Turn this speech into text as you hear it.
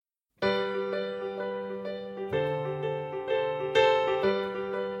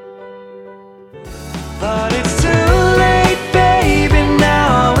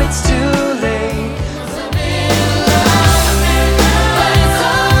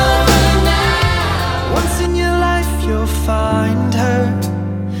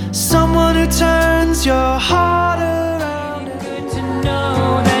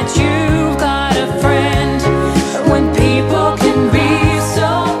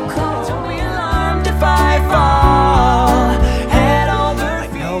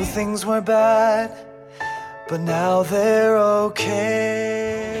were bad, but now they're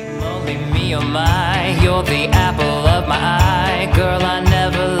okay. Only me, oh my, you're the apple of my eye. Girl, I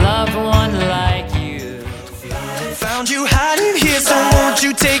never loved one like you. Found you hiding here, so won't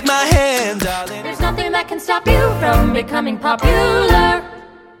you take my hand, darling? There's nothing that can stop you from becoming popular.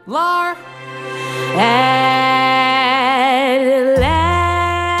 Lar. At last.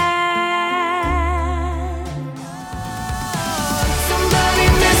 Somebody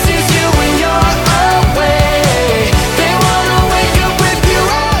misses you when you're away. They wanna wake up with you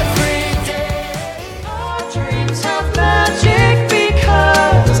every day. Our dreams have magic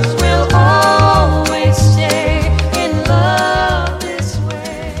because we'll always stay in love this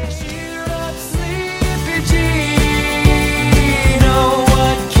way. Cheer up, sleepy Jean. Oh,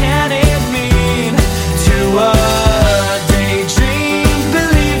 what can it mean to a daydream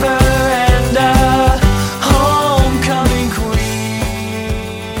believer and a homecoming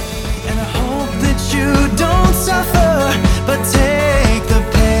queen? And I hope that you don't suffer, but take the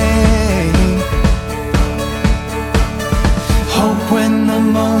pain. Hope when the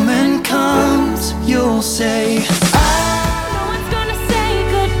moment comes, you'll say, No one's gonna say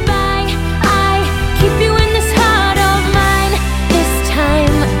goodbye. I keep you in this heart of mine. This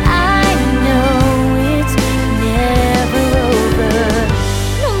time I know it's never over.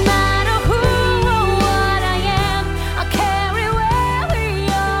 No matter who or what I am, I'll carry where we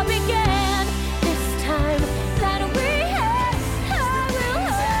all began. This time that we had, I will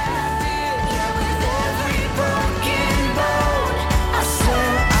hold you with every broken bone. I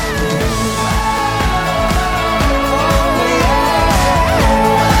swear I will.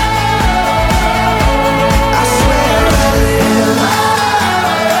 I swear I will.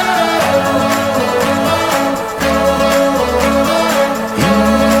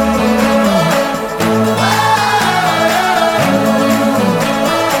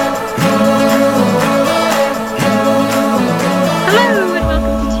 Hello and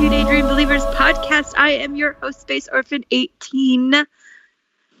welcome to Two Daydream Believers podcast. I am your host, Space Orphan 18,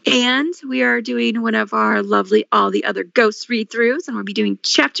 and we are doing one of our lovely All the Other Ghosts read-throughs, and we'll be doing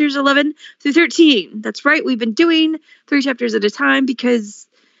chapters 11 through 13. That's right, we've been doing 3 chapters at a time because,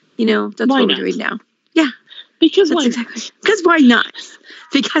 that's Why what not? we're doing now. Yeah, Because that's why? exactly. Because why not?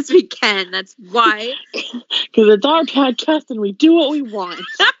 Because we can. That's why. Because it's our podcast and we do what we want.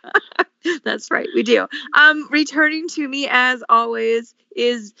 That's right, we do. Returning to me as always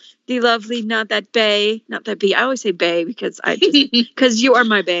is the lovely Not That Bae. Not That B. I always say Bae because because you are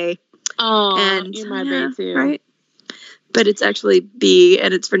my Bae. Oh, And you're my babe too. right? But it's actually B,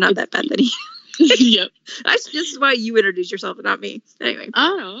 and it's for Not That Bethany. Yep. This is why you introduce yourself and not me. Anyway,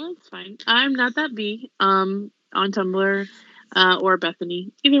 Oh, no, it's fine. I'm not that B. On Tumblr, or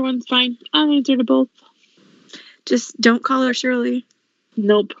Bethany. Either one's fine. I'll answer to both. just don't call her Shirley.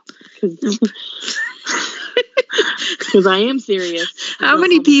 Nope. Because I am serious. How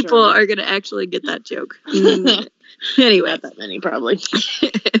many people are going to actually get that joke? Anyway. Not that many, probably.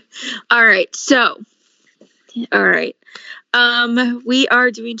 All right. We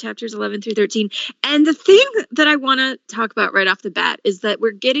are doing chapters 11 through 13. And the thing that I want to talk about right off the bat is that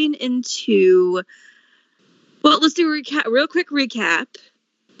we're getting into, well, let's do a real quick recap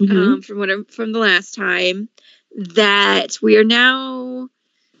from the last time, that we are now,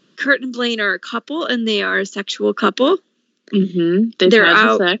 Kurt and Blaine are a couple and they are a sexual couple. They've They're had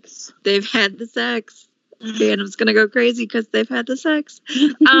out. the sex. They've had the sex. Phantom's going to go crazy because they've had the sex.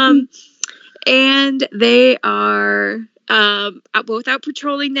 And they are both out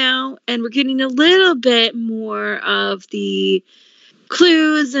patrolling now, and we're getting a little bit more of the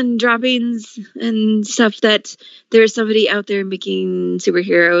clues and droppings and stuff that there's somebody out there making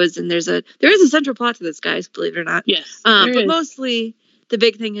superheroes, and there is a central plot to this, guys, believe it or not. Yes. But there is. mostly the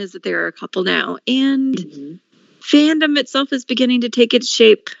big thing is that there are a couple now, and fandom itself is beginning to take its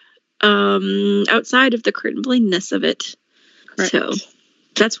shape outside of the Kurt and Blaine-ness of it. Correct. So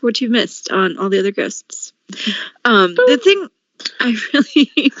that's what you missed on All the Other Ghosts. The thing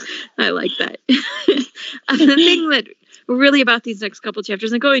I like that. The thing that really about these next couple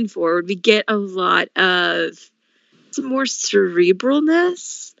chapters and going forward, we get a lot of some more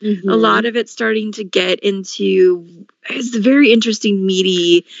cerebralness. A lot of it starting to get into is the very interesting,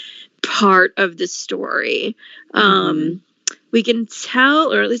 meaty part of the story. We can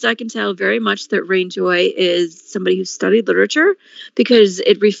tell, or at least I can tell very much, that Rainjoy is somebody who studied literature, because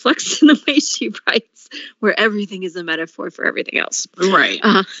it reflects in the way she writes, where everything is a metaphor for everything else. Right.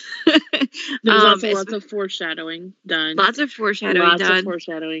 There's also it's- lots of foreshadowing done. Lots of foreshadowing Lots done. of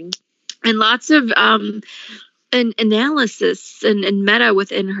foreshadowing. And lots of an analysis and meta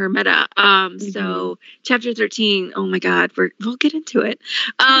within her meta. So chapter 13, oh my God, we'll get into it.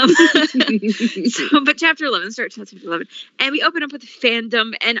 But chapter 11, start chapter 11. And we open up with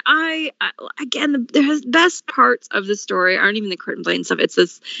fandom. And I again, the best parts of the story aren't even the curtain blade stuff. It's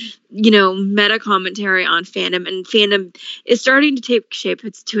this, meta commentary on fandom. And fandom is starting to take shape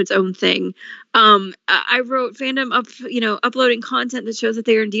to its own thing. I wrote fandom uploading content that shows that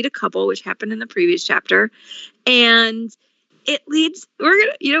they are indeed a couple, which happened in the previous chapter. And it leads,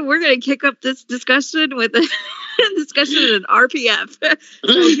 we're gonna kick up this discussion with a discussion in an RPF.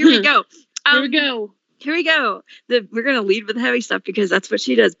 So here we go. Here we go. We're gonna lead with the heavy stuff because that's what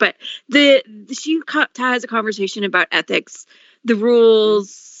she does. But she has a conversation about ethics, the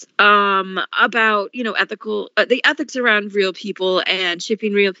rules, about ethical, the ethics around real people and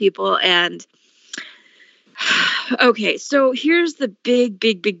shipping real people. And okay, so here's the big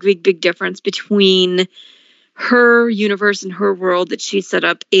difference between her universe and her world that she set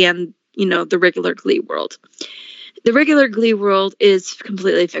up and the regular Glee world. The regular Glee world is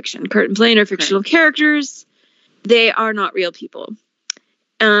completely fiction. Kurt and Blaine are fictional characters. They are not real people.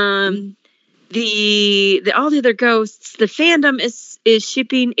 All the other ghosts, the fandom is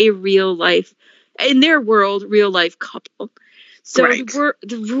shipping a real life, in their world, real life couple. So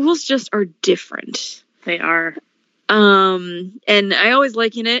the rules just are different. They are. And I always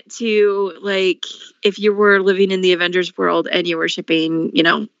liken it to like if you were living in the Avengers world and you were shipping,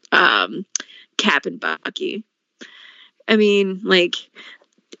 Cap and Bucky. I mean, like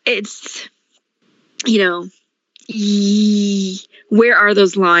it's, where are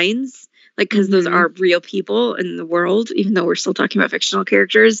those lines? Like, because those are real people in the world, even though we're still talking about fictional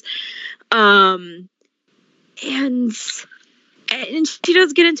characters. And she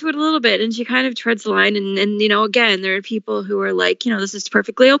does get into it a little bit, and she kind of treads the line. And again, there are people who are like, this is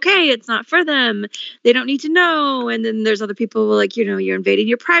perfectly okay. It's not for them. They don't need to know. And then there's other people who are like, you're invading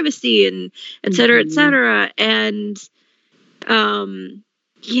your privacy and et cetera, et cetera. And, I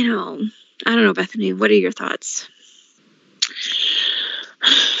don't know, Bethany, what are your thoughts?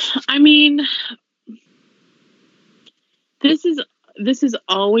 I mean, this is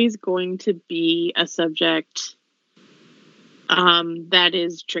always going to be a subject that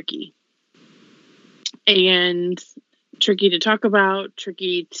is tricky and tricky to talk about,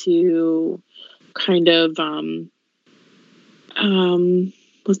 tricky to kind of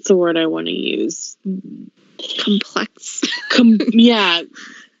what's the word I want to use? Complex. Yeah.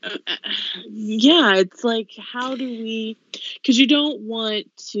 Yeah, it's like, how do we, because you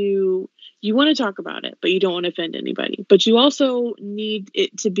want to talk about it, but you don't want to offend anybody, but you also need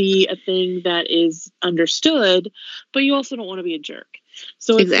it to be a thing that is understood, but you also don't want to be a jerk.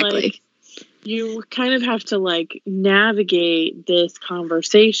 So it's like you kind of have to like navigate this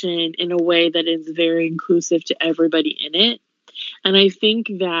conversation in a way that is very inclusive to everybody in it. And I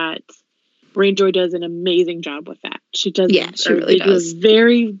think that Rainjoy does an amazing job with that. She does. Yeah, she really does. A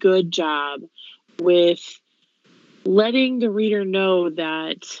very good job with letting the reader know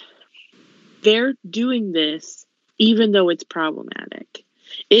that they're doing this even though it's problematic.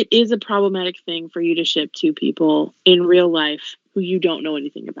 It is a problematic thing for you to ship two people in real life who you don't know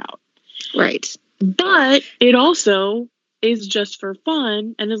anything about. Right. But it also is just for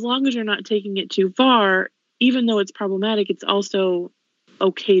fun. And as long as you're not taking it too far, even though it's problematic, it's also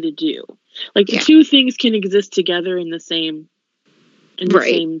okay to do. Like the two things can exist together in the same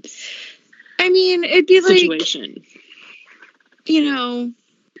same I mean, it'd be situation. Like,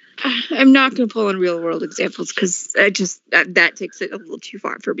 I'm not going to pull on real world examples because I just that takes it a little too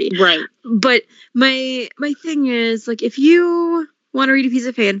far for me. Right. But my thing is, like, if you want to read a piece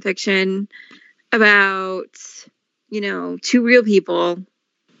of fan fiction about, two real people,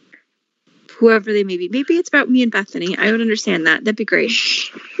 whoever they may be, maybe it's about me and Bethany. I would understand that. That'd be great.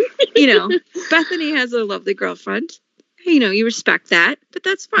 Bethany has a lovely girlfriend. You respect that, but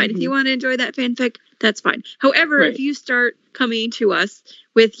that's fine. If you want to enjoy that fanfic, that's fine. However, if you start coming to us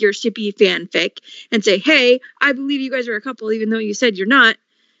with your shippy fanfic and say, hey, I believe you guys are a couple, even though you said you're not,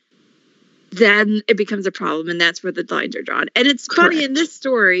 then it becomes a problem. And that's where the lines are drawn. And it's funny in this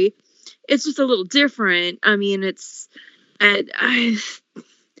story, it's just a little different. I mean, it is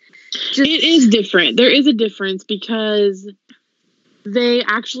different. There is a difference because they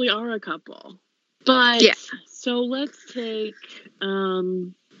actually are a couple. But so let's take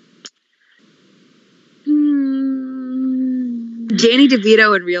Danny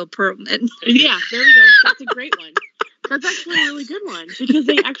DeVito and Rhea Perlman. Yeah, there we go. That's a great one. That's actually a really good one because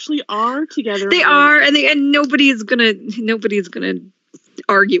they actually are together. They are, and nobody's gonna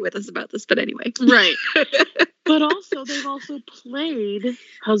argue with us about this, but anyway. Right. But also, they've also played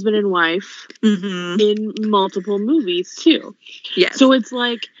husband and wife Mm-hmm. in multiple movies, too. Yes. So it's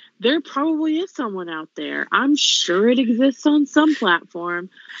like, there probably is someone out there. I'm sure it exists on some platform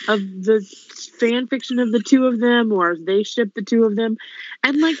of the fan fiction of the two of them, or they ship the two of them.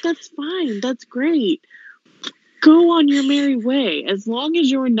 And, like, that's fine. That's great. Go on your merry way. As long as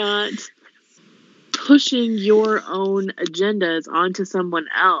you're not pushing your own agendas onto someone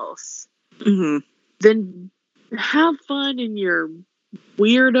else, Mm-hmm. then have fun in your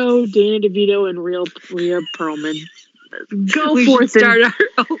weirdo Danny DeVito and Rhea Perlman. Go We forth should start and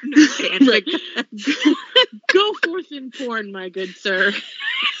our own fanfic. go forth in porn, my good sir.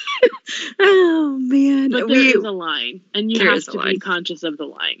 Oh man, But there is a line, and you There have is a to be line. conscious of the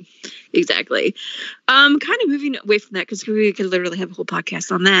line. exactly. Kind of moving away from that because we could literally have a whole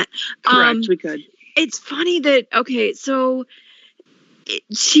podcast on that. Correct, we could. It's funny that so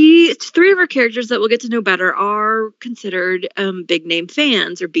three of her characters that we'll get to know better are considered big name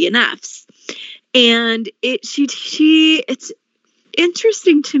fans or BNFs, and it's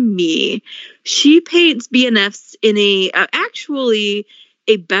interesting to me. She paints BNFs in a actually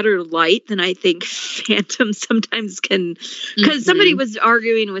a better light than I think fandoms sometimes can, because somebody was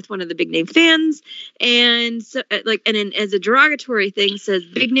arguing with one of the big name fans, and so, as a derogatory thing says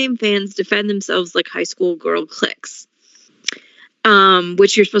big name fans defend themselves like high school girl cliques.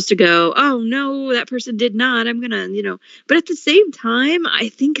 Which you're supposed to go, oh no, that person did not. I'm gonna, but at the same time, I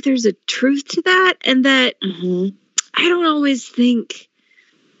think there's a truth to that, and that I don't always think.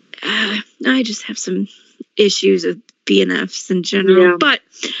 I just have some issues with BNFs in general, Yeah. but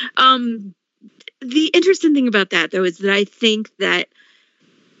the interesting thing about that though is that I think that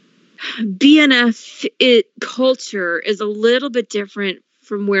BNF culture is a little bit different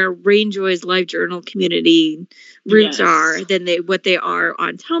from where Rainjoy's live journal community roots Yes. are than what they are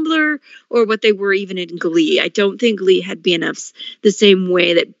on Tumblr or what they were even in Glee. I don't think Glee had BNFs the same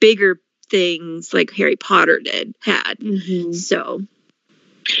way that bigger things like Harry Potter had. So,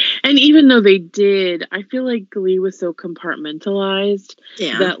 And even though they did, I feel like Glee was so compartmentalized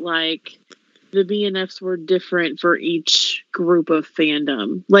yeah. that, like, the BNFs were different for each group of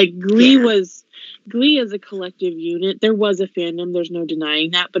fandom. Like, Glee as a collective unit, there was a fandom, there's no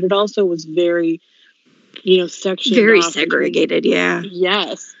denying that, but it also was very, sectioned Very off between- segregated, yeah.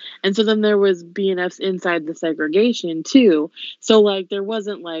 Yes. And so then there was BNFs inside the segregation, too. So, like, there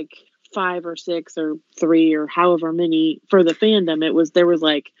wasn't, like, 5 or 6 or 3 or however many for the fandom. There was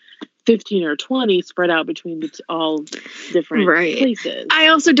like 15 or 20 spread out between all different Right. places. I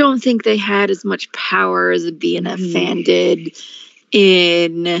also don't think they had as much power as a BNF Mhm. fan did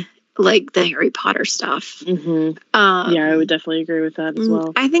in like the Harry Potter stuff. Yeah, I would definitely agree with that as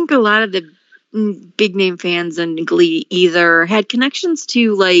well. I think a lot of the big name fans in Glee either had connections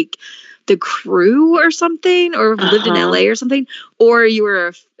to like the crew or something, or lived in LA or something, or you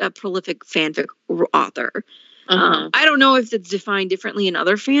were a prolific fanfic author. I don't know if it's defined differently in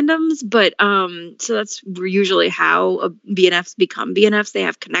other fandoms, but so that's usually how BNFs become BNFs. They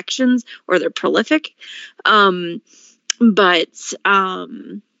have connections or they're prolific. But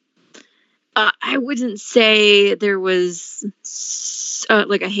I wouldn't say there was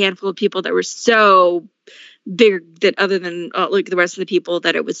like a handful of people that were so big that other than like the rest of the people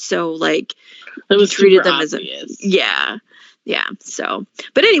that it was so like It was treated super them as obvious. yeah. So,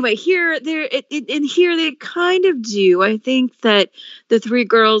 but anyway, here they kind of do. I think that the three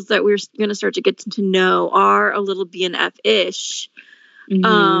girls that we're going to start to get to know are a little BNF-ish.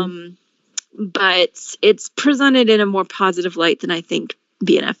 But it's presented in a more positive light than I think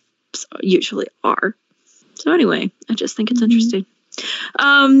BNFs usually are. So anyway, I just think it's interesting.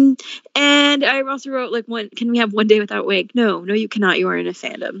 And I also wrote like can we have one day without Wig? No, you cannot. You are in a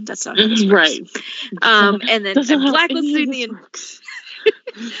fandom. That's not how this works. Right. And then That's I'm not how any of blacklisting this the works.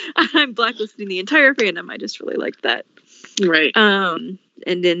 I'm blacklisting the entire fandom. I just really liked that. Right.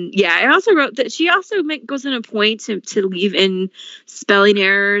 And then I also wrote that she also goes in a point to leave in spelling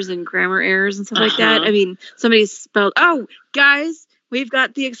errors and grammar errors and stuff like that. I mean, somebody spelled, oh, guys, we've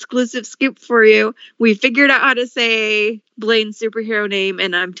got the exclusive scoop for you. We figured out how to say Blaine's superhero name,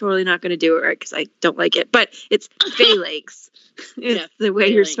 and I'm totally not going to do it right because I don't like it. But it's Phalanx. It's the way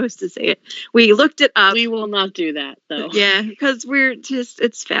you're supposed to say it. We looked it up. We will not do that, though. Yeah, because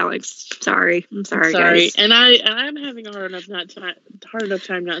it's Phalanx. Sorry. I'm sorry, guys. And I'm having a hard enough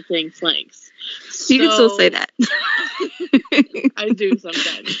time not saying flanks. You can still say that. I do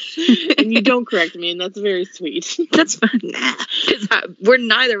sometimes. And you don't correct me, and that's very sweet. That's fun. Because we're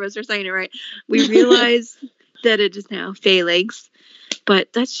neither of us are saying it right. We realize that it is now Phalanx.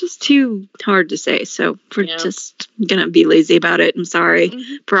 but that's just too hard to say. So we're Yeah. just gonna be lazy about it. I'm sorry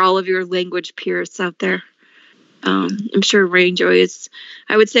Mhm. for all of your language purists out there. I'm sure Ray enjoys,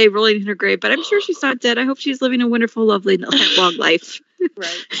 I would say, rolling in her grave, but I'm sure she's not dead. I hope she's living a wonderful, lovely, long life.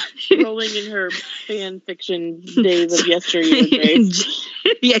 Right. Rolling in her fan fiction days of yesteryear grave.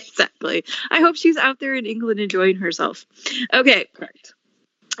 Yeah, exactly. I hope she's out there in England enjoying herself. Okay. Correct.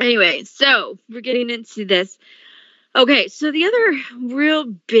 Anyway, so we're getting into this. Okay, so the other real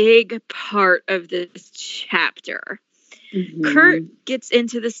big part of this chapter, Mm-hmm. Kurt gets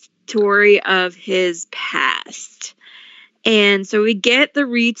into the story of his past. And so we get the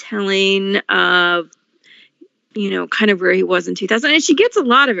retelling of, kind of where he was in 2000. And she gets a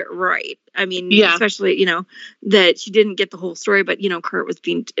lot of it right. I mean, Yeah. especially, that she didn't get the whole story, but, Kurt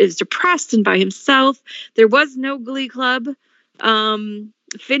is depressed and by himself. There was no Glee Club.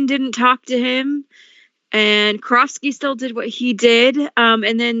 Finn didn't talk to him. And Karofsky still did what he did.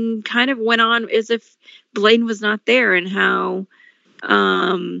 And then kind of went on as if Blaine was not there, and how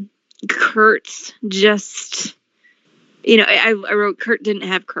Kurt just, I wrote Kurt didn't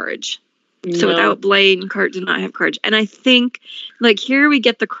have courage. So without Blaine, Kurt did not have courage. And I think, here we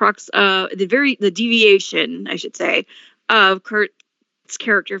get the crux of the deviation, I should say, of Kurt's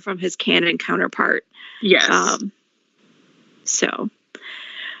character from his canon counterpart. Yes.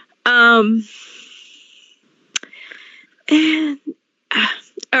 And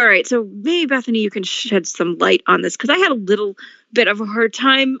all right, so maybe Bethany, you can shed some light on this, because I had a little bit of a hard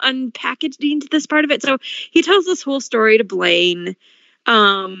time unpackaging this part of it. So he tells this whole story to Blaine,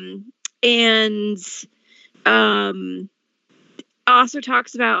 and also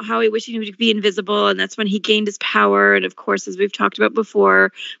talks about how he wished he would be invisible, and that's when he gained his power. And of course, as we've talked about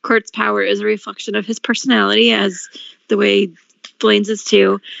before, Kurt's power is a reflection of his personality, as the way Blaine's is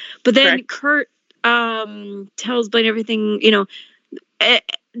too. But then Kurt tells Blaine everything,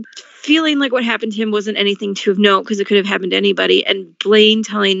 feeling like what happened to him wasn't anything to have note, because it could have happened to anybody, and Blaine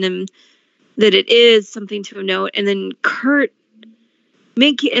telling him that it is something to have note. And then Kurt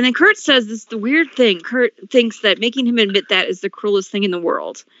says this, the weird thing. Kurt thinks that making him admit that is the cruelest thing in the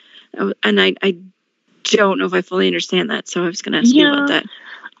world. And I don't know if I fully understand that, so I was going to ask you about that.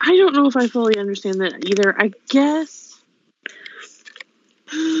 I don't know if I fully understand that either. I guess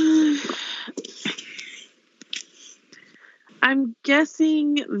I'm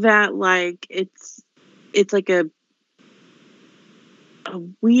guessing that it's like a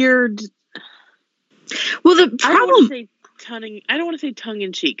weird. Well, the problem. I don't want to say tongue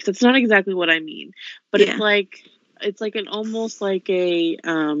in cheek, because it's not exactly what I mean. But it's like an almost like a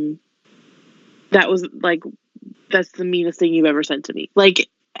that's the meanest thing you've ever said to me.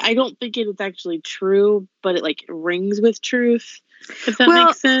 I don't think it is actually true, but it rings with truth. If that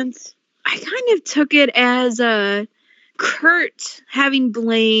makes sense. I kind of took it as Kurt having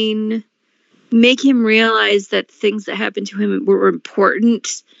Blaine make him realize that things that happened to him were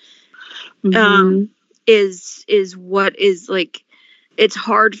important. Mm-hmm. Is what is it's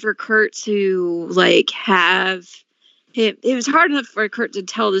hard for Kurt to have him. It was hard enough for Kurt to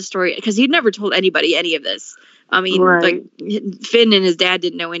tell the story, because he'd never told anybody any of this. I mean, Finn and his dad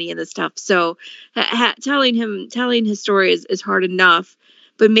didn't know any of this stuff. So telling his story is hard enough,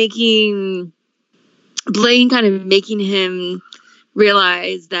 but making Blaine kind of making him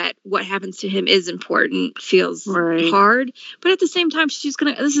realize that what happens to him is important feels hard. But at the same time,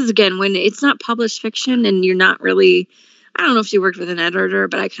 this is again when it's not published fiction, and you're not really, I don't know if she worked with an editor,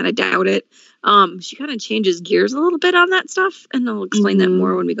 but I kind of doubt it. She kind of changes gears a little bit on that stuff, and I'll explain that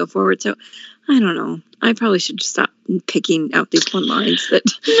more when we go forward. So I don't know. I probably should just stop picking out these one lines that.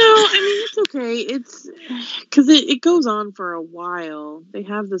 No, I mean, it's okay. It's because it goes on for a while. They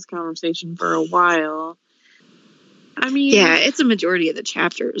have this conversation for a while. I mean, yeah, it's a majority of the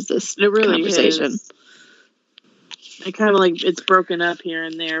chapters. This really conversation. Is. It kind of it's broken up here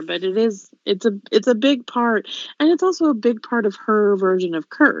and there, but it's a big part, and it's also a big part of her version of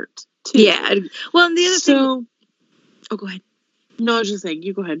Kurt too. Yeah. Well, and the other thing. Oh, go ahead. No, I was just saying.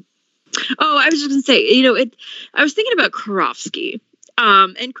 You go ahead. Oh, I was just gonna say, I was thinking about Karofsky.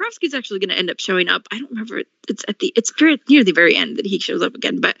 And Karofsky's actually going to end up showing up. I don't remember. It's very near the very end that he shows up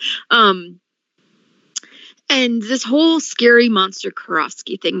again. But and this whole scary monster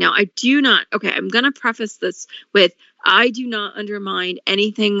Karofsky thing. Now, I'm going to preface this with, I do not undermine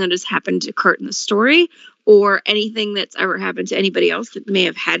anything that has happened to Kurt in the story, or anything that's ever happened to anybody else that may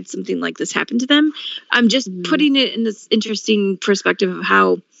have had something like this happen to them. I'm just putting it in this interesting perspective of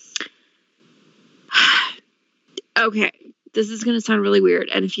how, okay, this is going to sound really weird.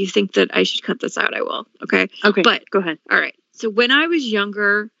 And if you think that I should cut this out, I will. Okay. Okay. But go ahead. All right. So when I was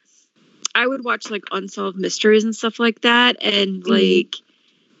younger, I would watch like Unsolved Mysteries and stuff like that, and like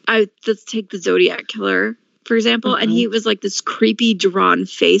let's take the Zodiac Killer for example, and he was like this creepy drawn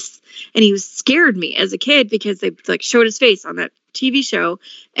face, and he was scared me as a kid because they like showed his face on that TV show,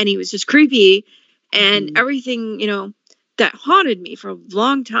 and he was just creepy, and everything, you know, that haunted me for a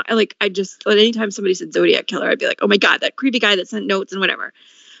long time. Like anytime somebody said Zodiac Killer, I'd be like, oh my god, that creepy guy that sent notes and whatever.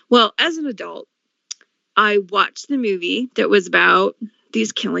 Well, as an adult, I watched the movie that was about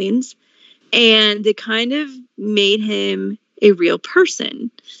these killings, and they kind of made him a real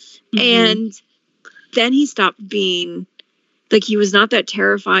person. And then he stopped being, like, he was not that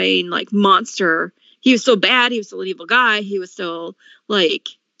terrifying, like, monster. He was still bad. He was still an evil guy. He was still, like,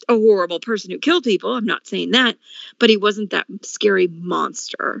 a horrible person who killed people. I'm not saying that. But he wasn't that scary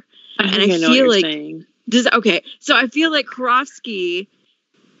monster. I feel like okay. So I feel like Karofsky,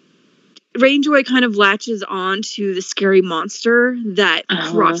 Rainjoy kind of latches on to the scary monster that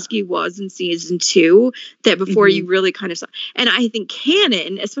Karofsky was in season 2, that before you really kind of saw. And I think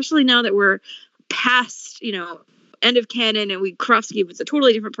canon, especially now that we're past, you know, end of canon, and Karofsky was a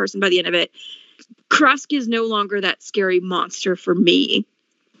totally different person by the end of it. Karofsky is no longer that scary monster for me.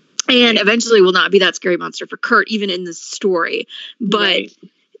 And eventually will not be that scary monster for Kurt, even in this story. But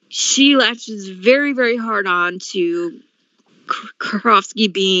she latches very, very hard on to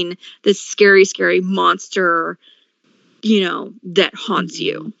Karofsky being this scary, scary monster, you know, that haunts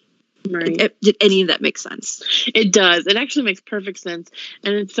you. Right. Did any of that make sense? It does. It actually makes perfect sense.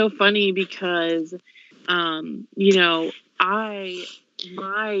 And it's so funny because, you know,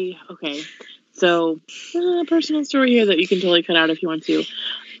 so personal story here that you can totally cut out if you want to.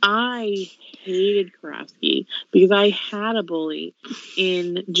 I hated Karofsky because I had a bully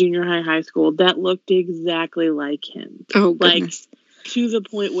in junior high school that looked exactly like him. Oh, goodness. Like, to the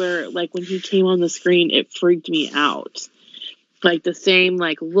point where, like, when he came on the screen, it freaked me out. Like, the same,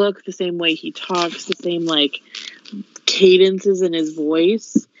 like, look, the same way he talks, the same, like, cadences in his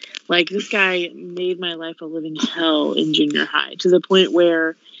voice. Like, this guy made my life a living hell in junior high, to the point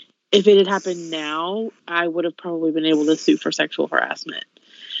where if it had happened now, I would have probably been able to sue for sexual harassment.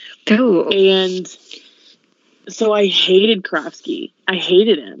 Oh. And so I hated Karofsky. I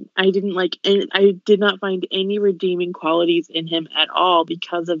hated him. I didn't like, and I did not find any redeeming qualities in him at all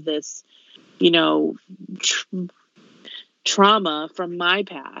because of this, you know, trauma from my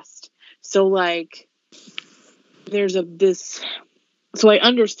past. So like, so I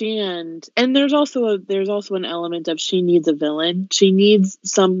understand, and there's also an element of she needs a villain. She needs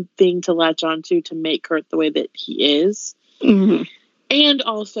something to latch onto to make Kurt the way that he is. Mm-hmm. And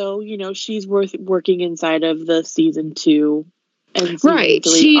also, you know, she's working inside of the season 2 and season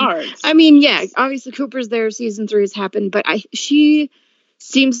 3 arcs. I mean, yeah, obviously Cooper's there, season 3 has happened, but she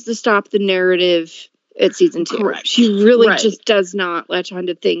seems to stop the narrative at season 2. Correct. She really just does not latch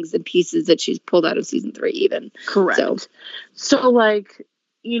onto things and pieces that she's pulled out of season 3 even. Correct. So like,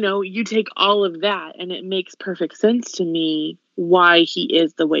 you know, you take all of that and it makes perfect sense to me why he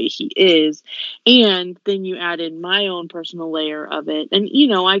is the way he is. And then you add in my own personal layer of it. And, you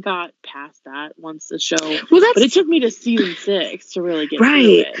know, I got past that once the show. But it took me to season 6 to really get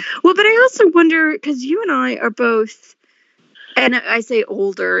through it. Well, but I also wonder, because you and I are both, and I say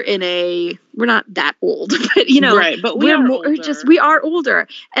older we're not that old, but, you know, but we are older.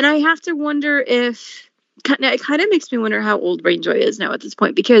 And I have to wonder if, it kind of makes me wonder how old Rainjoy is now at this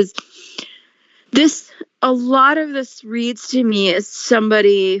point, because a lot of this reads to me as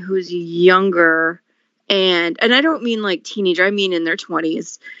somebody who's younger, and I don't mean like teenager, I mean in their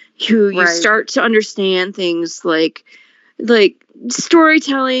 20s, who you start to understand things like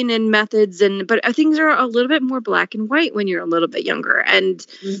storytelling and methods, but things are a little bit more black and white when you're a little bit younger. And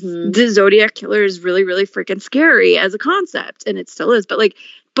the Zodiac Killer is really, really freaking scary as a concept, and it still is. But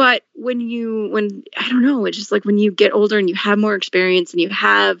when I don't know, it's just like when you get older and you have more experience and you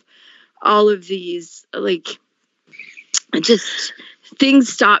have all of these, like, just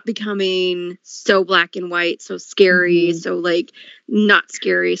things stop becoming so black and white, so scary, so like not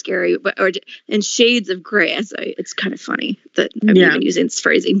scary, and shades of gray. It's kind of funny that I'm even using this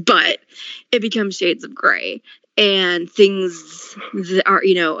phrasing, but it becomes shades of gray, and things that are,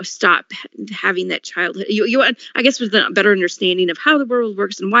 you know, stop having that childhood. You I guess with a better understanding of how the world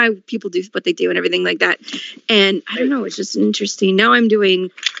works and why people do what they do and everything like that. And I don't know, it's just interesting. Now I'm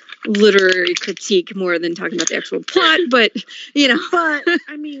doing literary critique more than talking about the actual plot, but, you know. But,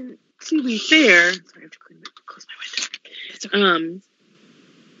 I mean, to be fair, sorry, I have to close my window.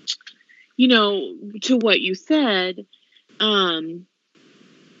 You know, to what you said, you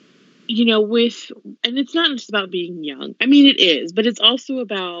know, and it's not just about being young. I mean, it is, but it's also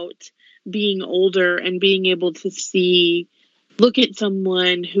about being older and being able to see look at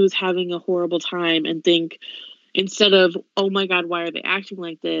someone who's having a horrible time and think, instead of, oh my God, why are they acting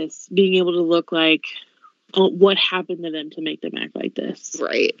like this? Being able to look like, oh, what happened to them to make them act like this?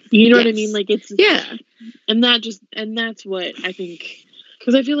 Right. You know what I Yes. mean? Like, it's, Yeah. and that's what I think,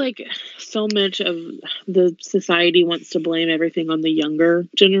 because I feel like so much of the society wants to blame everything on the younger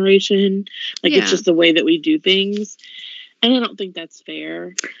generation. Like, Yeah. it's just the way that we do things. And I don't think that's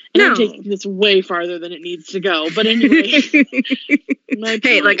fair. And No. I'm taking this way farther than it needs to go. But anyway, my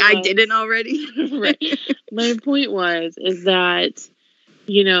Hey, like point I was- didn't already. right. My point is that,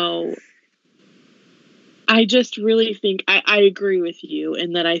 you know, I just really think I agree with you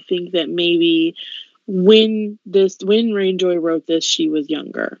in that I think that maybe when Rainjoy wrote this, she was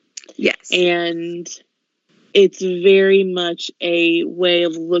younger. Yes. And it's very much a way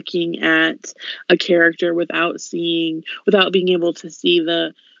of looking at a character without being able to see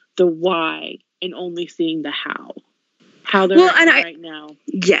the why and only seeing the how they're Well, acting and right now.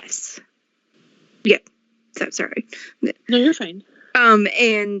 Yes. Yeah. So sorry. No, you're fine.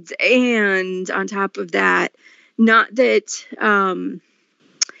 And on top of that, not that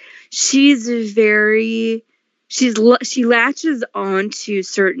she latches on to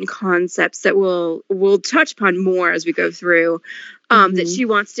certain concepts that we'll touch upon more as we go through, that Mhm. she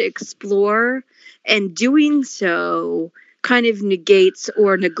wants to explore, and doing so kind of negates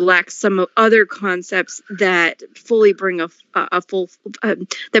or neglects some other concepts that fully bring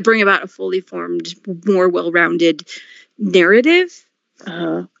that bring about a fully formed, more well-rounded narrative.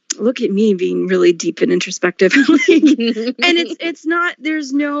 Look at me being really deep and introspective. And it's not,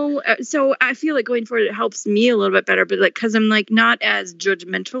 there's no, so I feel like going forward, it helps me a little bit better, but like, cause I'm like not as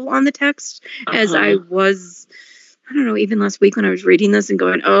judgmental on the text as I was, I don't know, even last week when I was reading this and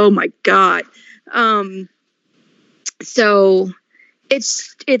going, oh my God. So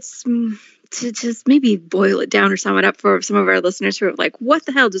it's to just maybe boil it down or sum it up for some of our listeners who are like, what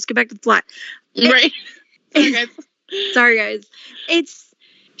the hell? Just get back to the plot. Right. Sorry, guys. Sorry, guys.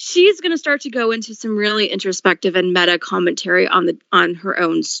 She's going to start to go into some really introspective and meta commentary on her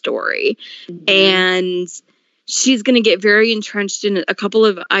own story. And she's going to get very entrenched in a couple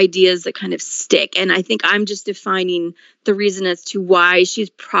of ideas that kind of stick. And I think I'm just defining the reason as to why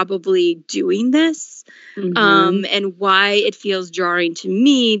she's probably doing this, and why it feels jarring to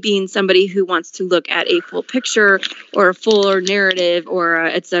me, being somebody who wants to look at a full picture or a fuller narrative or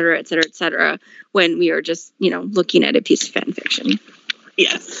et cetera, et cetera, et cetera, when we are just, looking at a piece of fan fiction.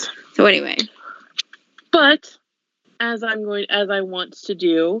 Yes. So anyway. But as I want to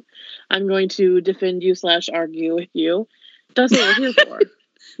do, I'm going to defend you / argue with you. That's what we're here for.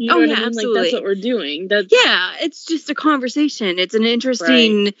 You know Oh, what yeah, I mean? absolutely. Like, that's what we're doing. Yeah, it's just a conversation. It's an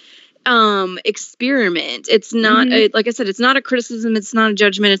interesting experiment. It's not like I said, it's not a criticism, it's not a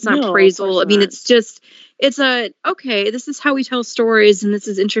judgment, it's not No, of appraisal. course I mean, not. it's okay, this is how we tell stories, and this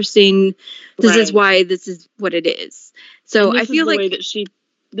is interesting. This is Right. why this is what it is. So I feel like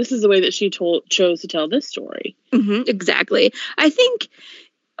this is the way that she chose to tell this story. Exactly. I think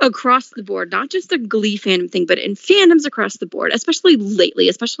across the board, not just the Glee fandom thing, but in fandoms across the board, especially lately,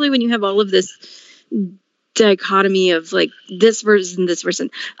 especially when you have all of this dichotomy of like this person.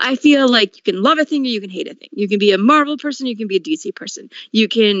 I feel like you can love a thing or you can hate a thing. You can be a Marvel person, you can be a DC person. You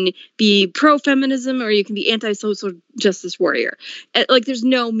can be pro-feminism or you can be anti-social justice warrior. Like there's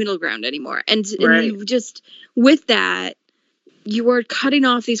no middle ground anymore. And you just, with that, you are cutting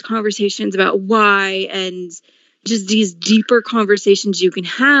off these conversations about why, and just these deeper conversations you can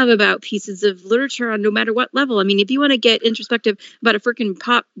have about pieces of literature on no matter what level. I mean, if you want to get introspective about a freaking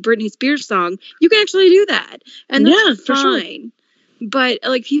pop Britney Spears song, you can actually do that. And that's for sure. fine. But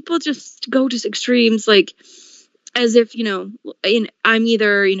like people just go to extremes, like as if, I'm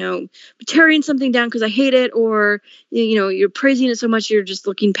either, tearing something down because I hate it, or, you're praising it so much you're just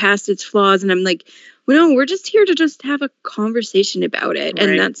looking past its flaws. And I'm like, well, no, we're just here to just have a conversation about it. Right.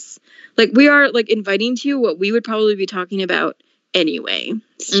 And that's like, we are like inviting to what we would probably be talking about anyway.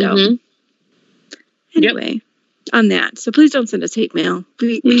 So anyway, on that. So please don't send us hate mail.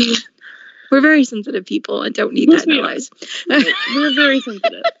 We're very sensitive people and don't need that in our lives. We're very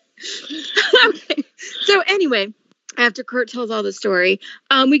sensitive. Okay. So anyway, after Kurt tells all the story,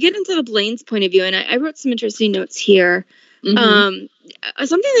 we get into the Blaine's point of view, and I wrote some interesting notes here. Something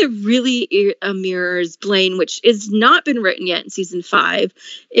that really mirrors Blaine, which has not been written yet in season 5,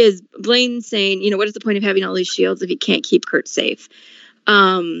 is Blaine saying, what is the point of having all these shields if you can't keep Kurt safe?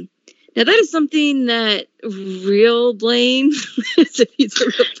 Now that is something that real Blaine, if he's a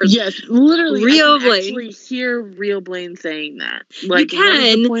real person. Yes, literally, Real I can Blaine. actually hear real Blaine saying that. Like, You what is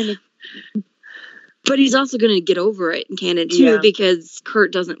the can. point of- But he's also going to get over it in canon too, Yeah. because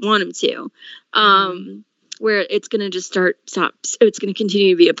Kurt doesn't want him to. where it's going to just stop. It's going to continue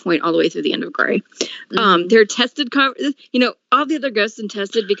to be a point all the way through the end of Grey. Mhm. Their tested, all the other ghosts in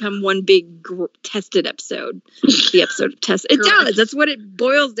Tested become one big Tested episode. The episode of Tested. It Correct. does. That's what it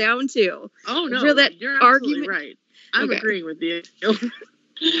boils down to. Oh no, feel that you're absolutely argument- right. I'm Okay. agreeing with you.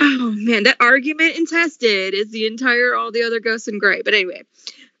 Oh man, that argument in Tested is the entire all the other ghosts in Grey. But anyway,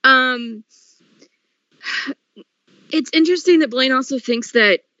 it's interesting that Blaine also thinks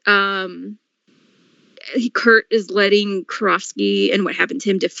that Kurt is letting Karofsky and what happened to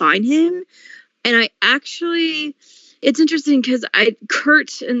him define him. And it's interesting because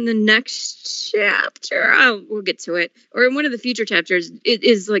Kurt in the next chapter, we'll get to it, or in one of the future chapters, it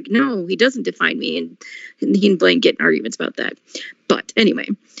is like, no, he doesn't define me, and he and Blaine get in arguments about that. But anyway,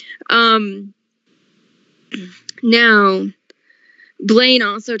 now Blaine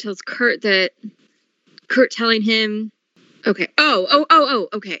also tells Kurt telling him, okay.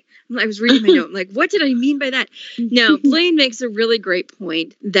 Okay. I was reading my note. I'm like, what did I mean by that? No, Blaine makes a really great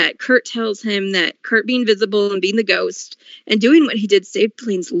point that Kurt tells him that Kurt being visible and being the ghost and doing what he did saved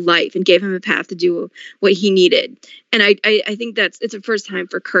Blaine's life and gave him a path to do what he needed. And I think it's the first time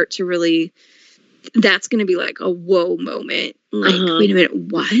for Kurt to really, that's going to be like a whoa moment. Like, wait a minute,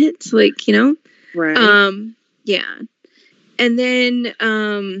 what? Like, Right. Yeah. And then,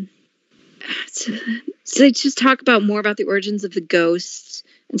 so they just talk more about the origins of the ghosts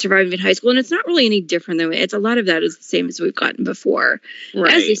and surviving in high school. And it's not really any different though. It's a lot of that is the same as we've gotten before.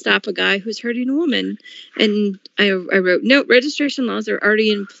 Right. As they stop a guy who's hurting a woman. And I wrote, note, registration laws are already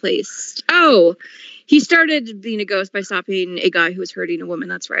in place. Oh, he started being a ghost by stopping a guy who was hurting a woman.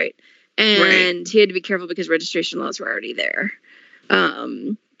 That's right. And he had to be careful because registration laws were already there.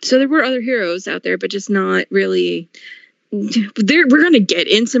 So there were other heroes out there, but just not really. We're going to get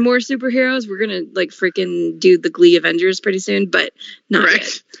into more superheroes. We're going to like freaking do the Glee Avengers pretty soon, but not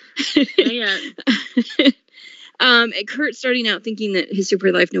yet. Not yet. And Kurt starting out thinking that his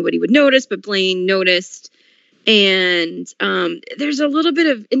super life nobody would notice, but Blaine noticed. And there's a little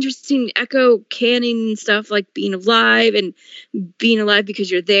bit of interesting echo canon stuff like being alive because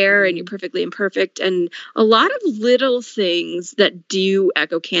you're there and you're perfectly imperfect, and a lot of little things that do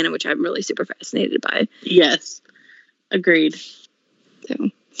echo canon, which I'm really super fascinated by. Yes. Agreed. So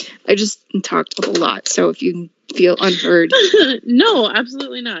I just talked a lot. So if you feel unheard. No,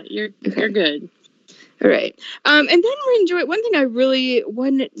 absolutely not. You're good. All right. And then we enjoy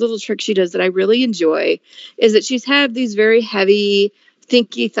one little trick she does that I really enjoy is that she's had these very heavy,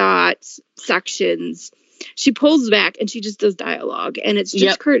 thinky thoughts sections. She pulls back and she just does dialogue, and it's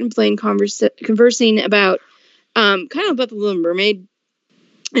just Kurt and Blaine conversing about kind of about the Little Mermaid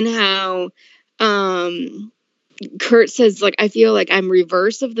and how Kurt says, like, I feel like I'm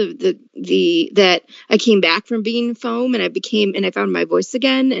reverse of the that I came back from being foam and I found my voice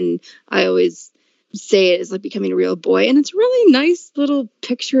again, and I always say it as like becoming a real boy, and it's a really nice little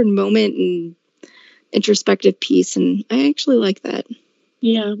picture and moment and introspective piece, and I actually like that.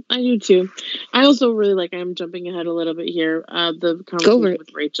 Yeah, I do too. I also really like, I'm jumping ahead a little bit here, the conversation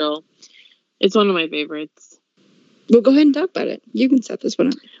with Rachel. It's one of my favorites. Well, go ahead and talk about it. You can set this one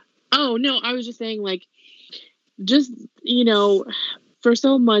up. Oh, no, I was just saying, like, just, for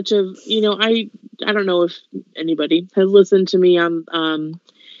so much of, I don't know if anybody has listened to me on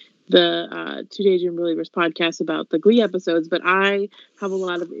the Two Daydream Believers podcast about the Glee episodes, but I have a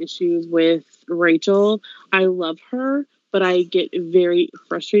lot of issues with Rachel. I love her, but I get very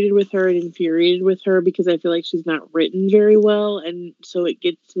frustrated with her and infuriated with her because I feel like she's not written very well, and so it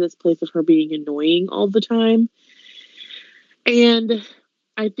gets to this place of her being annoying all the time. And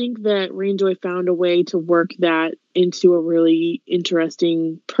I think that Rainjoy found a way to work that into a really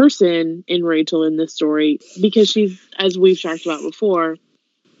interesting person in Rachel in this story, because she's, as we've talked about before,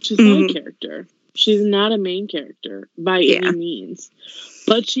 she's not a character. She's not a main character by any means.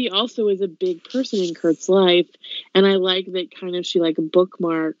 But she also is a big person in Kurt's life, and I like that kind of she like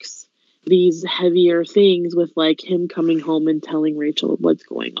bookmarks these heavier things with like him coming home and telling Rachel what's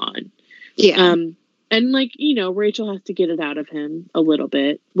going on. Yeah. And like, Rachel has to get it out of him a little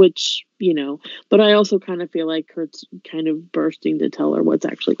bit, which, but I also kind of feel like Kurt's kind of bursting to tell her what's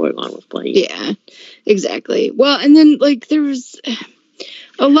actually going on with Blaine. Yeah, exactly. Well, and then like there was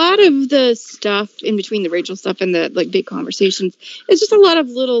a lot of the stuff in between the Rachel stuff and the like big conversations. It's just a lot of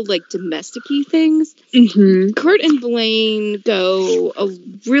little like domestic-y things. Mm-hmm. Kurt and Blaine go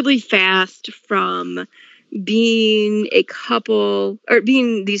really fast from being a couple or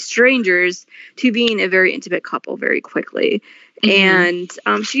being these strangers to being a very intimate couple very quickly. And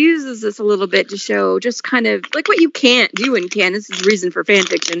she uses this a little bit to show just kind of like what you can't do in canon. This is the reason for fan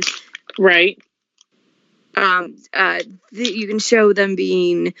fiction. Right. you can show them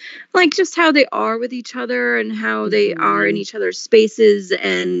being like just how they are with each other and how they are in each other's spaces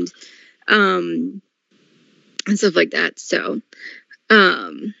and stuff like that. So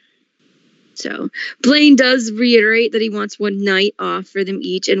Blaine does reiterate that he wants one night off for them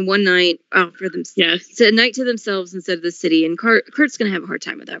each and one night off for them. Yes. So a night to themselves instead of the city. And Kurt's going to have a hard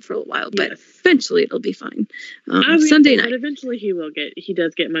time with that for a while, but eventually it'll be fine. Sunday night. But eventually he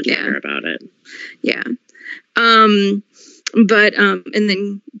does get much better about it. Yeah. And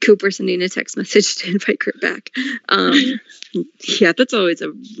then Cooper sending a text message to invite Kurt back. Yeah, that's always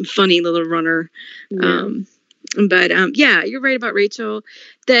a funny little runner. Yeah. But you're right about Rachel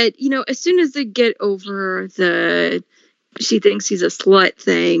that, as soon as they get over she thinks he's a slut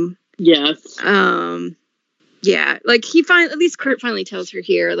thing. Yes. Like at least Kurt finally tells her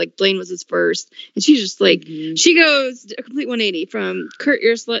here, like Blaine was his first. And she's just like, she goes a complete 180 from Kurt,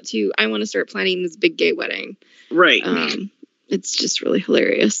 you're a slut to I want to start planning this big gay wedding. Right. It's just really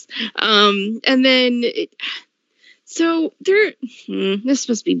hilarious. And then so this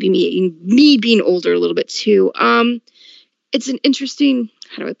must be me being older a little bit too. It's an interesting,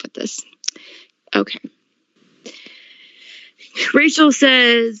 how do I put this? Okay. Rachel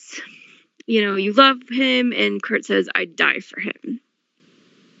says, you love him, and Kurt says, I'd die for him.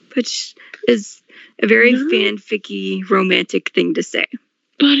 Which is a very fanficky romantic thing to say.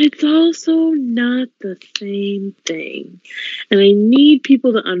 But it's also not the same thing. And I need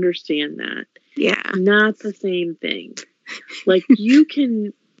people to understand that. Yeah. Not the same thing. Like, you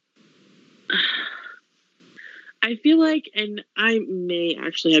can... I feel like, and I may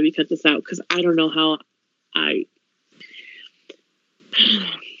actually have you cut this out, because I don't know how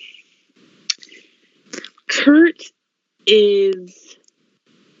Kurt is...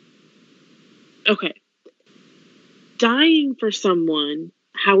 Okay. Dying for someone,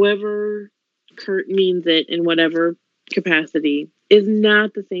 however Kurt means it in whatever capacity, is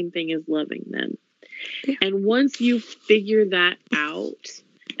not the same thing as loving them. Yeah. And once you figure that out,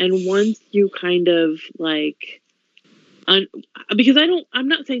 and once you kind of like, because I'm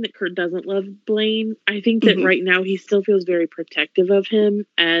not saying that Kurt doesn't love Blaine. I think that right now he still feels very protective of him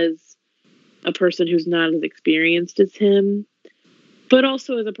as a person who's not as experienced as him, but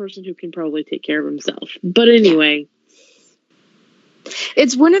also as a person who can probably take care of himself. But anyway.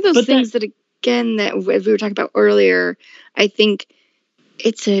 It's one of those things that again, that we were talking about earlier, I think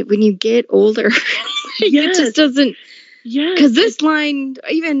it's when you get older, it just doesn't, because this line,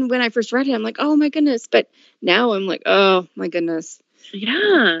 even when I first read it, I'm like, oh my goodness. But now I'm like, oh my goodness.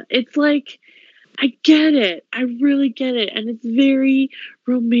 Yeah. It's like, I get it. I really get it. And it's very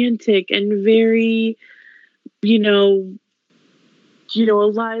romantic and very, Eliza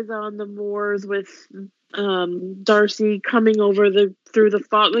on the moors with Darcy coming over through the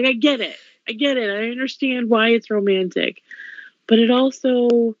fog. Like, I get it. I understand why it's romantic. But it's not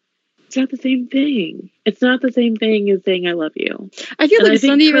the same thing. It's not the same thing as saying I love you. I feel like it's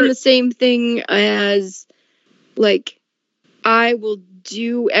not even the same thing as, like, I will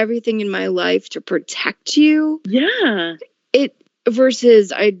do everything in my life to protect you. Yeah.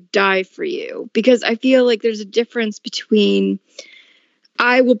 Versus I die for you. Because I feel like there's a difference between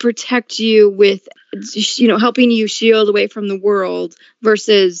I will protect you with, helping you shield away from the world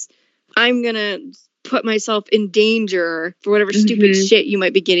versus I'm going to put myself in danger for whatever stupid shit you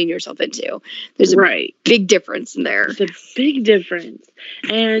might be getting yourself into. There's a big difference in there. It's a big difference.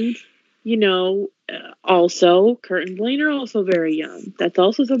 And, also, Kurt and Blaine are also very young. That's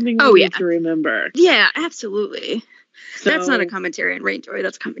also something we need to remember. Yeah, absolutely. So, that's not a commentary on Rainjoy.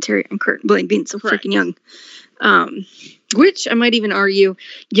 That's commentary on Kurt and Blaine being so freaking young. Which I might even argue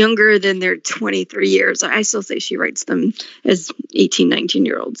younger than their 23 years. I still say she writes them as 18,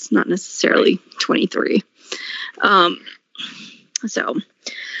 19-year-olds, not necessarily 23.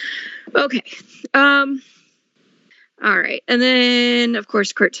 Okay. All right. And then, of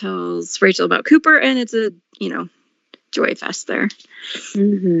course, Kurt tells Rachel about Cooper, and it's a, joy fest there.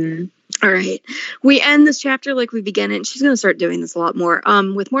 All right. We end this chapter like we began it, and she's going to start doing this a lot more,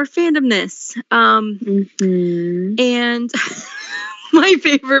 with more fandomness. And my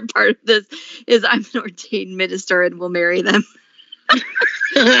favorite part of this is I'm an ordained minister and will marry them.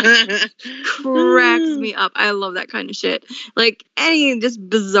 Cracks me up. I love that kind of shit. Like any just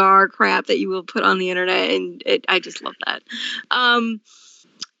bizarre crap that you will put on the internet, and I just love that. And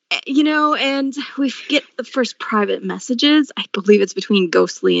we get the first private messages. I believe it's between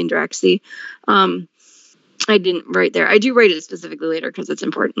Ghostly and Draxie. I didn't write there. I do write it specifically later because it's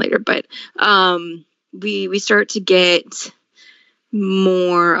important later. But we start to get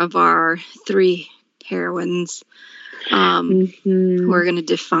more of our three heroines. who are going to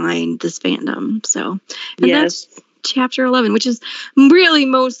define this fandom. So, and Yes. that's chapter 11, which is really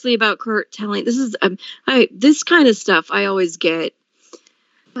mostly about Kurt telling. This is this kind of stuff I always get.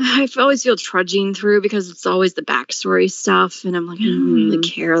 I always feel trudging through because it's always the backstory stuff, and I'm like, I don't really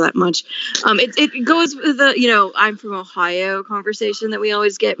care that much. It goes with the I'm from Ohio conversation that we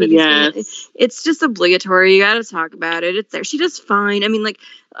always get with these things. It's just obligatory. You got to talk about it. It's there. She does fine. I mean,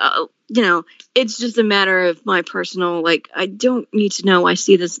 it's just a matter of my personal, I don't need to know. I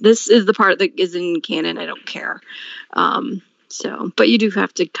see this. This is the part that is in canon. I don't care. But you do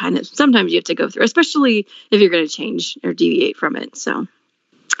have to sometimes you have to go through, especially if you're going to change or deviate from it. So.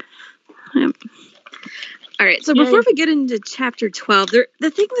 All right. So before we get into chapter 12, the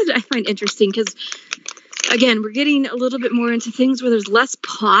thing that I find interesting, because again, we're getting a little bit more into things where there's less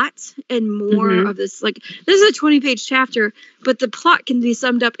plot and more of this. This is a 20-page chapter, but the plot can be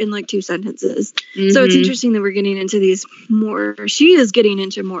summed up in 2 sentences. So it's interesting that we're getting into these more. She is getting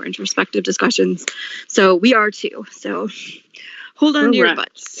into more introspective discussions. So we are too. So hold on to your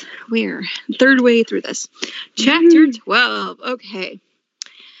butts. We're third way through this. Chapter 12. Okay.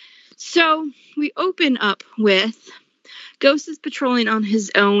 So we open up with Ghost is patrolling on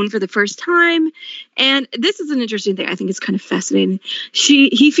his own for the first time. And this is an interesting thing. I think it's kind of fascinating.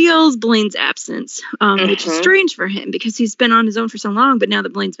 He feels Blaine's absence, which is strange for him because he's been on his own for so long. But now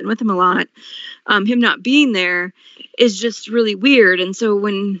that Blaine's been with him a lot, him not being there is just really weird. And so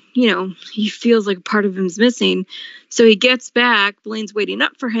when, he feels like part of him's missing, so he gets back, Blaine's waiting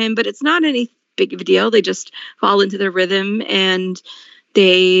up for him, but it's not any big of a deal. They just fall into their rhythm and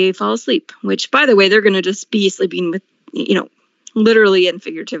they fall asleep, which, by the way, they're going to just be sleeping with, literally and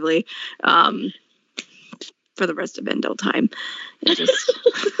figuratively for the rest of Endel time. It just...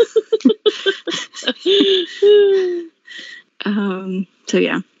 so,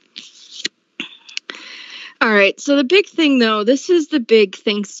 yeah. All right. So the big thing, though, this is the big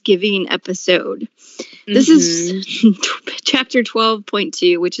Thanksgiving episode. This is chapter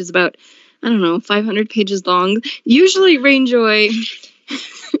 12.2, which is about, 500 pages long. Usually Rainjoy...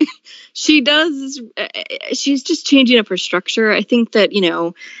 she's just changing up her structure. I think that,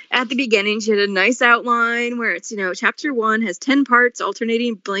 at the beginning she had a nice outline where it's, chapter 1 has 10 parts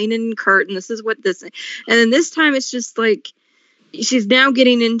alternating Blaine and Kurt, and this is what this, and then this time it's just she's now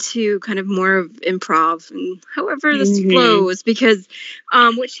getting into kind of more of improv and however this flows, because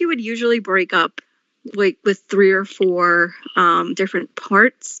what she would usually break up with 3 or 4 different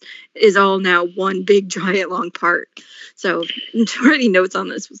parts is all now one big giant long part. So writing notes on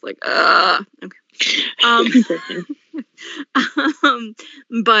this was okay.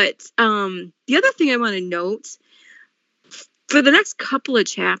 But the other thing I want to note for the next couple of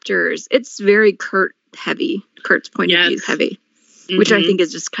chapters, it's very Kurt's point of view heavy, which I think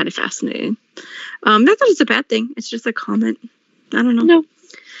is just kind of fascinating. Not that it's a bad thing. It's just a comment. I don't know.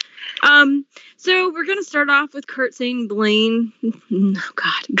 No. So we're going to start off with Kurt saying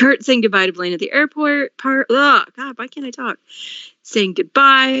Kurt saying goodbye to Blaine at the airport. Oh, God, why can't I talk? Saying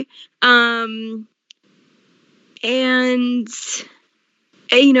goodbye. And,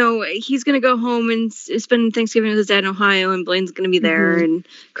 he's going to go home and spend Thanksgiving with his dad in Ohio, and Blaine's going to be there, and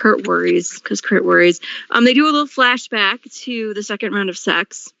Kurt worries because Kurt worries. They do a little flashback to the second round of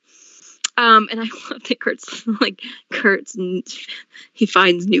sex. And I love that Kurt's he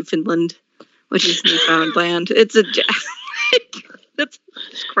finds Newfoundland, which is Newfoundland. It's that's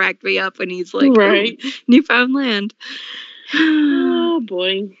cracked me up when he's like, right, Newfoundland. Oh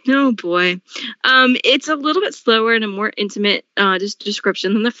boy. It's a little bit slower and a more intimate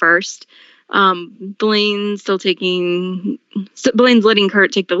description than the first. Blaine's letting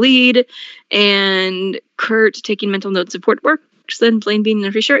Kurt take the lead, and Kurt taking mental notes of what works, then Blaine being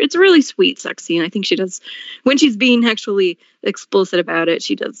there for sure. It's a really sweet sex scene. I think she does, when she's being actually explicit about it,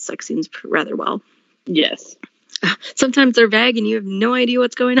 she does sex scenes rather well. Yes. Sometimes they're vague and you have no idea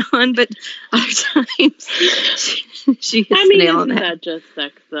what's going on, but other times she hits the nail on the head. That just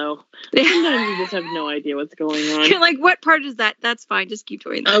sex, though. Sometimes you just have no idea what's going on. You're like, what part is that? That's fine. Just keep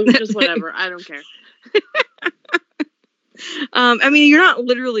doing that. Oh, just whatever. I don't care. You're not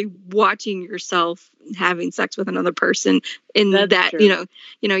literally watching yourself having sex with another person you're not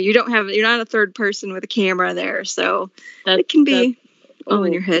a third person with a camera there. So it can be all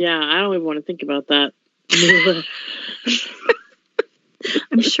in your head. Yeah, I don't even want to think about that.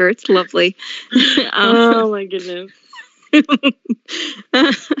 I'm sure it's lovely. Oh my goodness.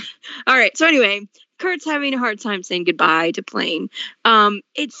 All right. So anyway, Kurt's having a hard time saying goodbye to Blaine.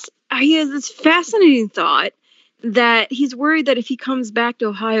 He has this fascinating thought that he's worried that if he comes back to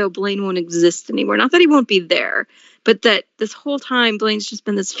Ohio, Blaine won't exist anymore. Not that he won't be there, but that this whole time Blaine's just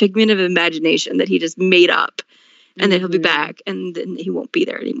been this figment of imagination that he just made up. and then he'll be Mhm. back, and then he won't be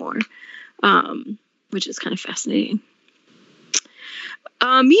there anymore, which is kind of fascinating.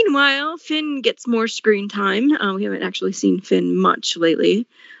 Meanwhile, Finn gets more screen time. We haven't actually seen Finn much lately.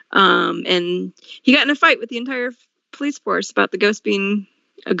 And he got in a fight with the entire police force about the ghost being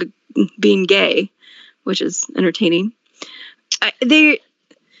gay, which is entertaining.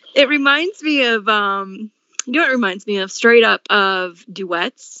 It reminds me of you know what it reminds me of? Straight up of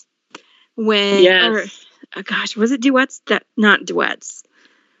Duets. Yes. Gosh, was it Duets? Not Duets.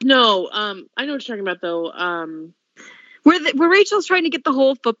 No, I know what you're talking about though. Where Rachel's trying to get the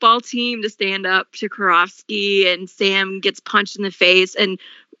whole football team to stand up to Karofsky, and Sam gets punched in the face, and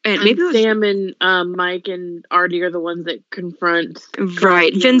maybe it was Sam and Mike and Artie are the ones that confront.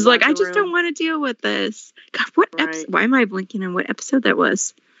 right. Karofsky in Finn's the like, I locker just don't room. want to deal with this. God, what Right. episode? Why am I blinking on what episode that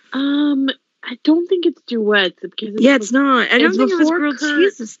was? I don't think it's Duets because It's not. I don't it's think it was before grilled Kurt-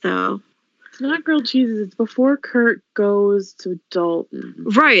 cheeses though. It's not grilled cheeses. It's before Kurt goes to Dalton.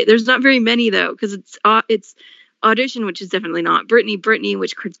 Right. There's not very many though, because it's audition, which is definitely not Brittany,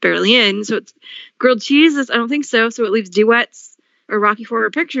 which Kurt's barely in. So it's grilled cheeses. I don't think so. So it leaves Duets or Rocky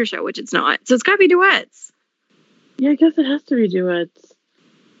Horror Picture Show, which it's not. So it's got to be Duets. Yeah, I guess it has to be Duets.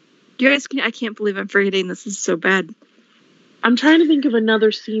 You guys, I can't believe I'm forgetting this. This is so bad. I'm trying to think of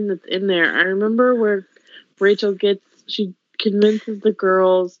another scene that's in there. I remember where Rachel she convinces the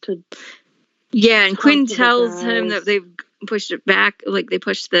girls to. Yeah, and Talk Quinn to the tells him guys. that they've pushed it back, like they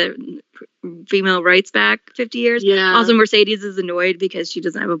pushed the female rights back 50 years. Yeah. Also, Mercedes is annoyed because she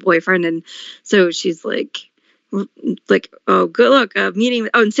doesn't have a boyfriend, and so she's like, oh, good luck meeting.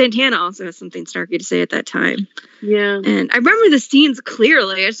 And Santana also has something snarky to say at that time. Yeah. And I remember the scenes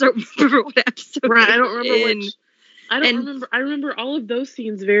clearly. I just don't remember what episode. Right. they I don't were remember in. which. I don't And- remember. I remember all of those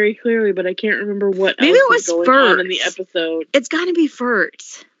scenes very clearly, but I can't remember what Maybe else it was going on in the Furt. episode. It's got to be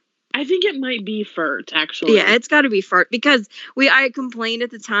Furt. I think it might be Furt, actually. Yeah, it's got to be Furt because I complained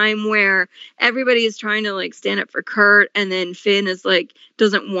at the time where everybody is trying to like stand up for Kurt, and then Finn is like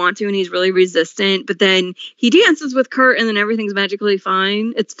doesn't want to, and he's really resistant. But then he dances with Kurt, and then everything's magically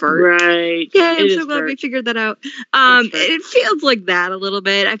fine. It's Furt. Right. Yeah, I'm It so is glad Furt. we figured that out. It's Furt. It feels like that a little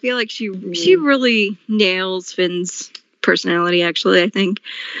bit. I feel like she really nails Finn's personality. Actually, I think.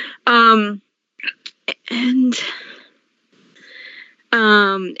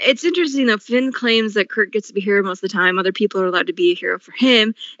 It's interesting though. Finn claims that Kurt gets to be a hero most of the time. Other people are allowed to be a hero for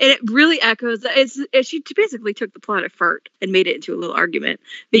him, and it really echoes that. She basically took the plot of Furt and made it into a little argument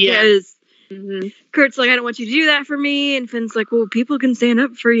because Mhm. Kurt's like, I don't want you to do that for me, and Finn's like, well, people can stand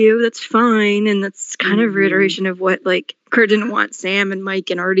up for you. That's fine, and that's kind of Mhm. reiteration of what like Kurt didn't want Sam and Mike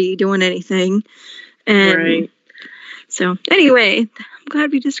and Artie doing anything, and Right. so anyway, I'm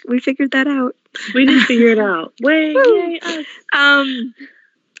glad we figured that out. We did figure it out. Way, Woo. yay, us.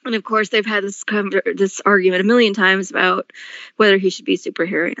 And of course, they've had this argument a million times about whether he should be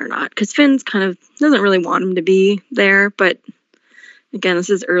superheroing or not. Because Finn's kind of doesn't really want him to be there. But again, this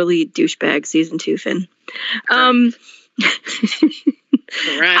is early douchebag season 2 Finn. Correct.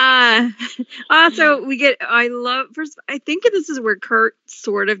 Also, I think this is where Kurt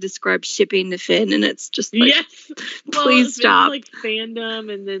sort of describes shipping to Finn, and it's just like, Yes. Well, please it's stop. like fandom,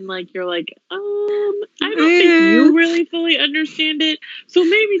 and then like you're like, I don't think you really fully understand it, so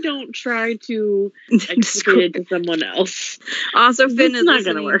maybe don't try to explicate it to someone else. Also, Finn It's is not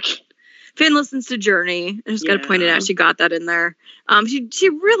gonna listening- work. Finn listens to Journey. I just got to point it Yeah. out. She got that in there. She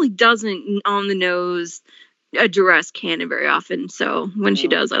really doesn't on the nose address canon very often. So when she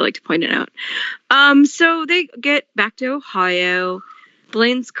No. does, I like to point it out. So they get back to Ohio.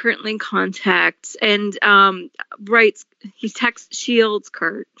 Blaine's currently in contact and he texts Shields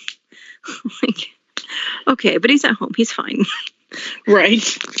Kurt. Like, okay, but he's at home. He's fine. Right.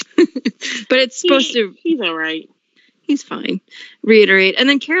 But it's supposed to. He's all right. He's fine. Reiterate. And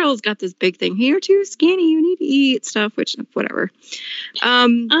then Carol's got this big thing. You're too skinny. You need to eat stuff, which, whatever.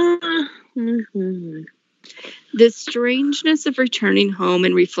 Mhm. The strangeness of returning home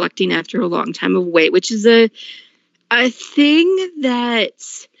and reflecting after a long time of wait, which is a thing that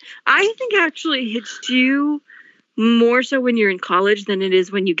I think actually hits you more so when you're in college than it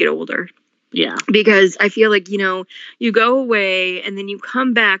is when you get older. Yeah. Because I feel like, you go away and then you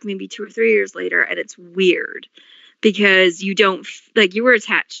come back maybe 2 or 3 years later and it's weird. Because you don't, like, you were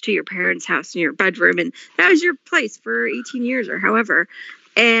attached to your parents' house in your bedroom, and that was your place for 18 years or however.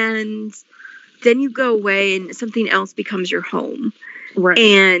 And then you go away and something else becomes your home. Right.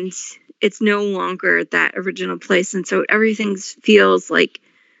 And it's no longer that original place. And so everything feels like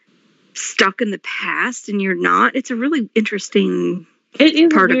stuck in the past, and you're not. It's a really interesting It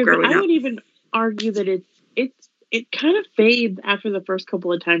is part of weird, but growing I up. would even argue that it's it kind of fades after the first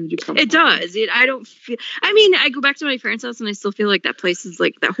couple of times you come It home. does. I don't feel. I mean, I go back to my parents' house and I still feel like that place is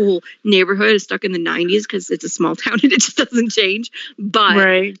like that whole neighborhood is stuck in the '90s because it's a small town and it just doesn't change. But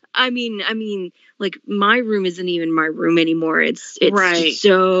Right. I mean, like my room isn't even my room anymore. It's Right.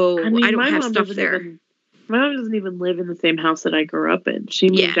 so I mean, don't my have mom stuff doesn't there. even. My mom doesn't even live in the same house that I grew up in. She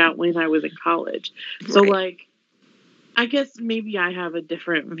moved out when I was in college. So, Right. like, I guess maybe I have a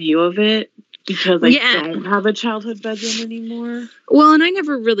different view of it because I don't have a childhood bedroom anymore. Well, and I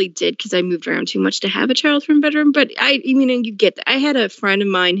never really did because I moved around too much to have a childhood bedroom. But I mean, and you get that. I had a friend of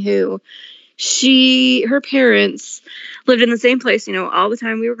mine who, her parents lived in the same place, all the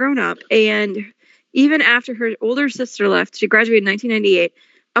time we were growing up. And even after her older sister left, she graduated in 1998,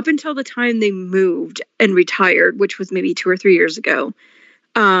 up until the time they moved and retired, which was maybe 2 or 3 years ago.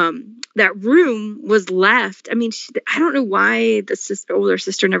 That room was left. I mean, I don't know why the older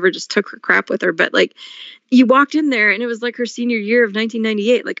sister never just took her crap with her, but like you walked in there and it was like her senior year of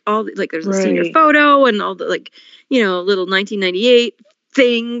 1998. Like there's a senior photo and all the little 1998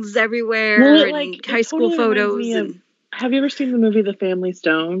 things everywhere and high school photos. Have you ever seen the movie The Family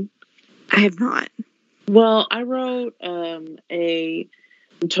Stone? I have not. Well, I wrote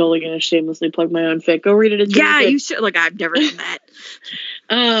I'm totally going to shamelessly plug my own fic. Go read it. You should. Like, I've never done that.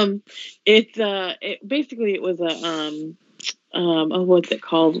 It basically it was what's it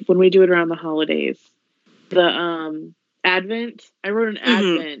called when we do it around the holidays? The Advent. I wrote an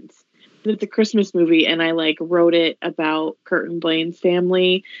Advent. It's a Christmas movie, and I wrote it about Kurt and Blaine's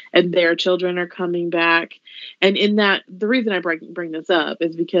family, and their children are coming back. And in that, the reason I bring this up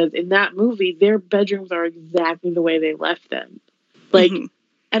is because in that movie, their bedrooms are exactly the way they left them.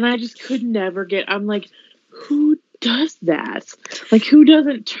 And I just could never I'm like, who does that? Like, who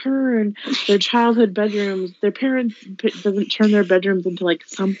doesn't turn their childhood bedrooms, their parents doesn't turn their bedrooms into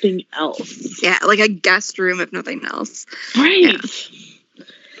something else? Yeah, like a guest room, if nothing else. Right. Yeah.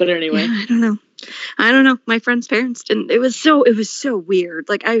 But anyway. Yeah, I don't know. My friend's parents didn't. It was so weird.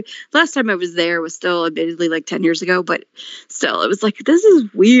 Like last time I was there was still admittedly 10 years ago, but still it was like, this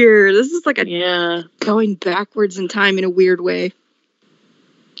is weird. This is going backwards in time in a weird way.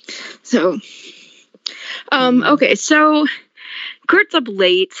 So, okay, so Kurt's up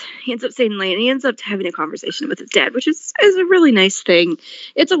late. He ends up staying late, and he ends up having a conversation with his dad, which is a really nice thing.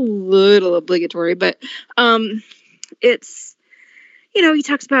 It's a little obligatory, but it's, he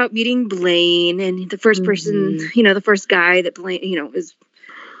talks about meeting Blaine, and the first person, the first guy that Blaine, is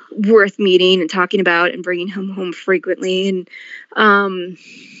worth meeting and talking about and bringing him home frequently. And,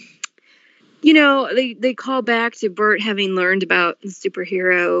 they call back to Bert having learned about the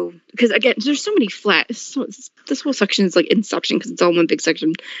superhero because again, there's so many this whole section is like Inception because it's all one big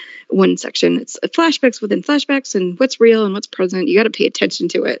section. It's flashbacks within flashbacks and what's real and what's present. You got to pay attention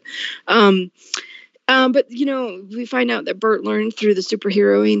to it. But we find out that Bert learned through the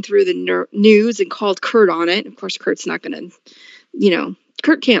superheroing through the news and called Kurt on it. Of course, Kurt's not gonna,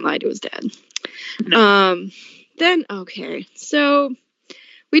 Kurt can't lie to his dad. No. Then okay, so.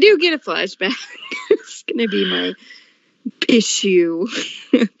 We do get a flashback. It's going to be my issue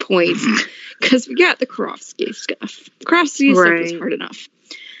point. Because we got the Karofsky stuff. Karofsky stuff was hard enough.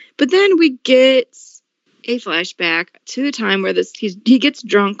 But then we get a flashback to the time where he gets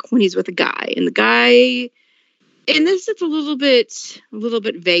drunk when he's with a guy. And the guy, and this is a little bit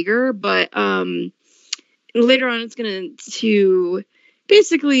vaguer, but later on it's going to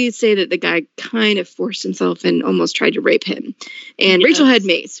basically say that the guy kind of forced himself and almost tried to rape him. And Rachel had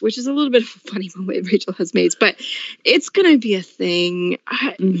mace, which is a little bit of a funny moment. Rachel has mace, but it's going to be a thing.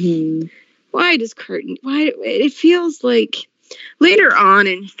 Why does Curtin? It feels like later on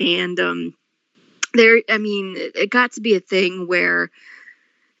in fandom, it got to be a thing where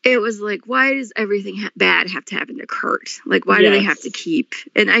it was like, why does everything bad have to happen to Kurt? Like, why do they have to keep?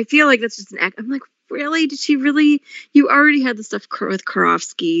 And I feel like that's just an act. I'm like, really? Did she really? You already had the stuff with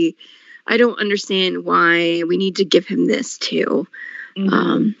Karofsky. I don't understand why we need to give him this too.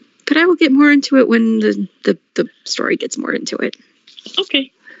 But I will get more into it when the story gets more into it.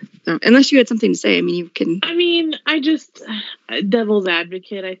 Okay. So, unless you had something to say, I mean, you can. I mean, I just devil's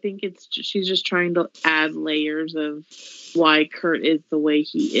advocate. I think she's just trying to add layers of why Kurt is the way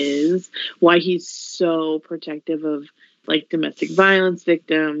he is, why he's so protective of domestic violence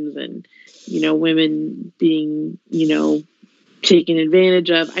victims and women being taken advantage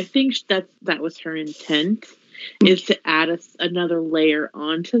of. I think that was her intent, is to add another layer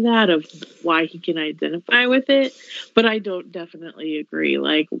onto that of why he can identify with it. But I don't definitely agree.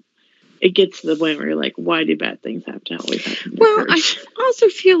 It gets to the point where you're like, why do bad things have to always happen? Well, I also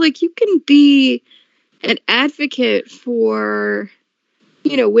feel like you can be an advocate for,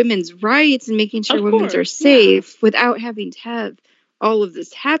 women's rights and making sure Of women's are course, safe without having to have all of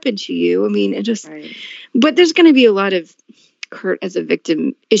this happen to you. I mean, it just, Right. but there's going to be a lot of Kurt as a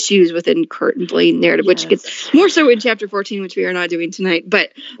victim issues within Kurt and Blaine narrative, which gets more so in chapter 14, which we are not doing tonight.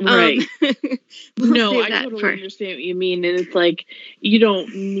 But Right. we'll No, save I that totally for- understand what you mean. And it's like, you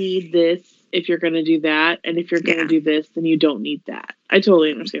don't need this if you're going to do that. And if you're going to Yeah. do this, then you don't need that. I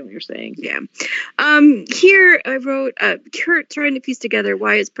totally understand what you're saying. Yeah. Here I wrote Kurt trying to piece together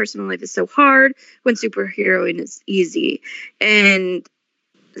why his personal life is so hard when superheroing is easy. And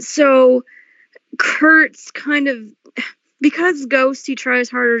so Kurt's kind of, because Ghost, he tries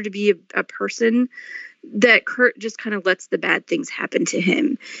harder to be a person, that Kurt just kind of lets the bad things happen to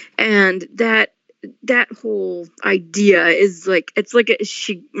him. And that whole idea is like, it's like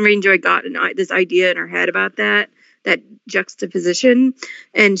Rainjoy got this idea in her head about that juxtaposition,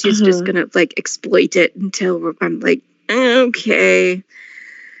 and she's just gonna like exploit it until I'm like, okay.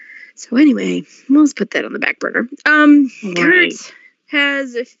 So anyway, let's put that on the back burner. Kurt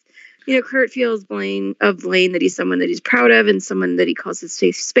has, Kurt feels Blaine that he's someone that he's proud of and someone that he calls his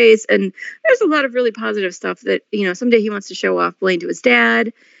safe space. And there's a lot of really positive stuff that, someday he wants to show off Blaine to his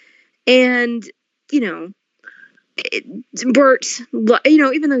dad. And, Bert,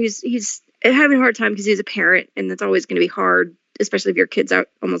 even though he's having a hard time because he's a parent, and that's always going to be hard, especially if your kid's out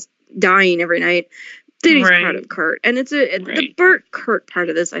almost dying every night, then he's proud of Kurt. And the Bert Kurt part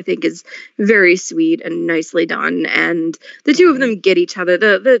of this, I think, is very sweet and nicely done. And the two of them get each other.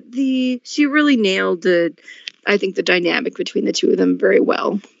 She really nailed the dynamic between the two of them very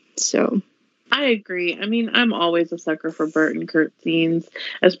well. So I agree. I mean, I'm always a sucker for Bert and Kurt scenes,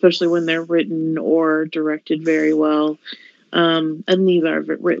 especially when they're written or directed very well. And these are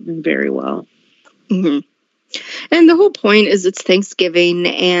written very well. Mm-hmm. And the whole point is it's Thanksgiving,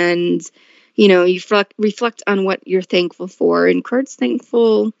 and you reflect on what you're thankful for. And Kurt's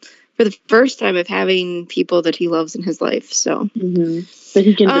thankful for the first time of having people that he loves in his life. So that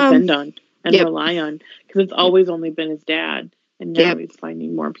he can depend on and rely on, because it's always only been his dad, and now he's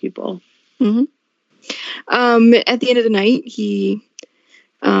finding more people. Mm-hmm. At the end of the night, he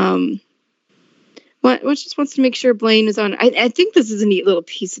just wants to make sure Blaine is on. I think this is a neat little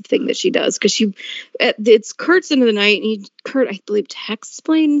piece of thing that she does, because it's Kurt's end of the night, and Kurt, I believe, texts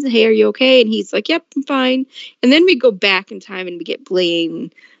Blaine, "Hey, are you okay?" And he's like, "Yep, I'm fine." And then we go back in time and we get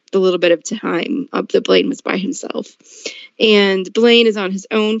Blaine the little bit of time that Blaine was by himself, and Blaine is on his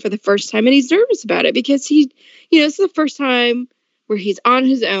own for the first time, and he's nervous about it because it's the first time where he's on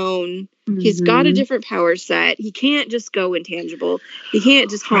his own. He's got a different power set. He can't just go intangible. He can't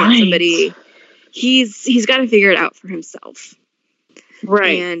just haunt somebody. He's got to figure it out for himself.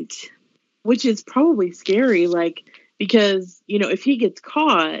 Right. And which is probably scary, because, if he gets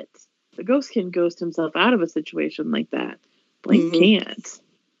caught, the ghost can ghost himself out of a situation like that. Blaine can't.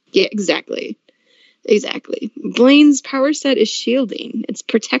 Yeah, exactly. Blaine's power set is shielding. It's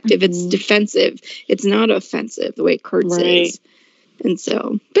protective. It's defensive. It's not offensive the way Kurt's is. And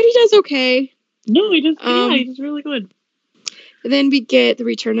so, but he does okay. No, he does. He does really good. Then we get the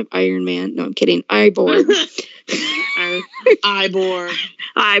return of Iron Man. No, I'm kidding. Iborg.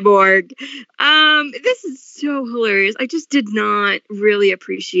 Iborg. This is so hilarious. I just did not really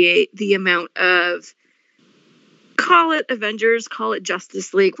appreciate the amount of, call it Avengers, call it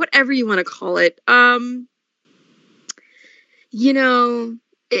Justice League, whatever you want to call it.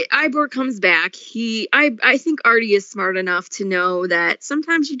 Iborg comes back. I think Artie is smart enough to know that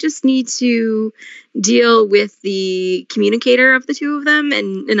sometimes you just need to deal with the communicator of the two of them,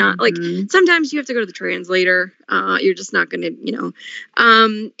 and not sometimes you have to go to the translator. You're just not going to,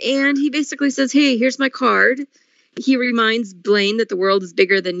 and he basically says, "Hey, here's my card." He reminds Blaine that the world is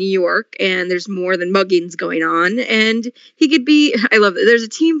bigger than New York and there's more than muggings going on, and he could be, I love it, there's a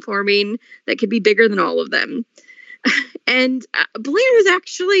team forming that could be bigger than all of them. And Blaine was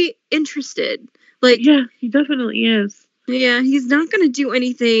actually interested. Yeah, he definitely is. Yeah, he's not going to do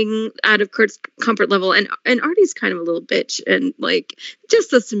anything out of Kurt's comfort level. And Artie's kind of a little bitch and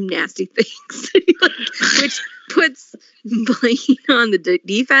just does some nasty things, which puts Blaine on the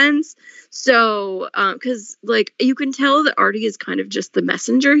defense. So, because you can tell that Artie is kind of just the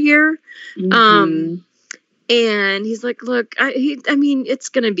messenger here. And he's like, look, I mean, it's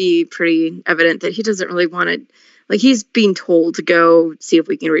going to be pretty evident that he doesn't really want to like he's being told to go see if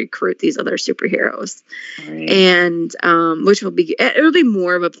we can recruit these other superheroes. Right. And which it'll be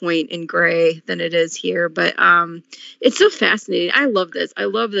more of a point in Gray than it is here, but it's so fascinating. I love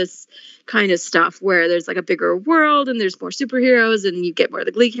this kind of stuff where there's like a bigger world and there's more superheroes and you get more of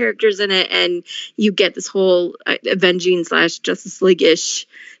the Glee characters in it and you get this whole avenging / Justice League-ish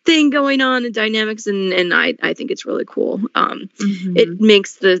thing going on and dynamics, and I think it's really cool. It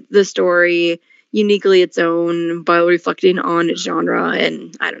makes the story uniquely its own by reflecting on its genre,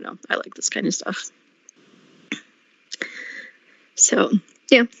 and I don't know, I like this kind of stuff. So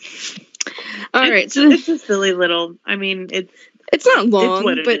yeah. All right, so it's a silly little, I mean, it's not long,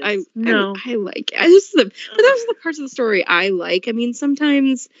 what it but is. I No. like it. But those are the parts of the story I like. I mean,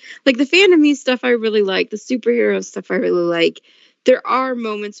 sometimes like the fandom stuff I really like, the superhero stuff I really like. There are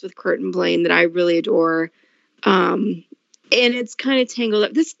moments with Kurt and Blaine that I really adore. And it's kind of tangled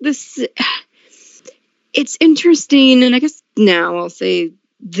up. This it's interesting, and I guess now I'll say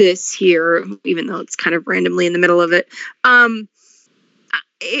this here, even though it's kind of randomly in the middle of it.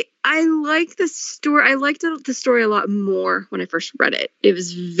 I like the story. I liked the story a lot more when I first read it. It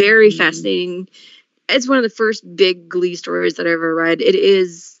was very fascinating. It's one of the first big Glee stories that I ever read. It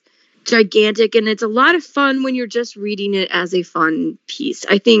is gigantic, and it's a lot of fun when you're just reading it as a fun piece.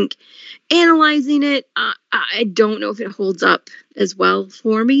 I think analyzing it, I don't know if it holds up as well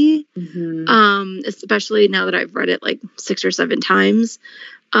for me, especially now that I've read it like 6 or 7 times.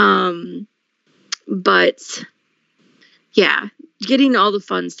 But yeah, getting all the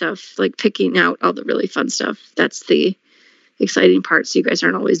fun stuff, like picking out all the really fun stuff, that's the exciting part. So you guys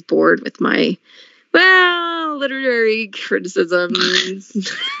aren't always bored with my, literary criticism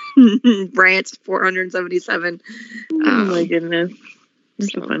rant 477. Oh my goodness.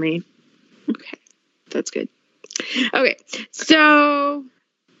 It's so funny. Okay, that's good. Okay, so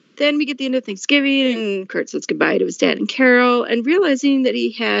then we get the end of Thanksgiving, and Kurt says goodbye to his dad and Carol, and realizing that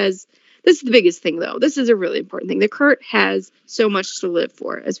he has, this is the biggest thing though, this is a really important thing, that Kurt has so much to live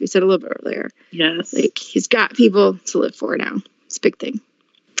for, as we said a little bit earlier. Yes. Like, he's got people to live for now. It's a big thing.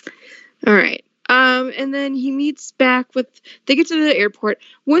 All right. And then he meets back with, they get to the airport.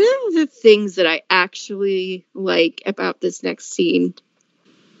 One of the things that I actually like about this next scene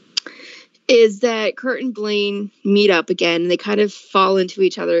is that Kurt and Blaine meet up again, and they kind of fall into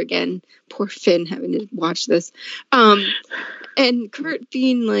each other again. Poor Finn having to watch this. And Kurt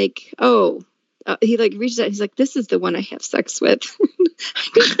being like, he like reaches out, he's like, this is the one I have sex with. I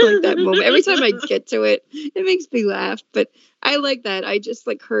just like that moment. Every time I get to it, it makes me laugh. But I like that. I just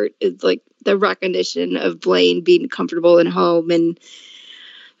like Kurt is like the recognition of Blaine being comfortable in home. And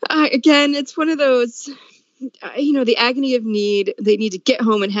again, it's one of those, the agony of need. They need to get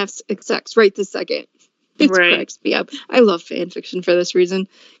home and have sex right this second. It cracks me up. I love fan fiction for this reason.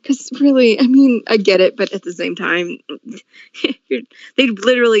 Because really, I mean, I get it, but at the same time, they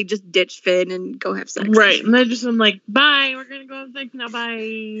literally just ditch Finn and go have sex. Right. And I'm like, bye, we're going to go have sex now,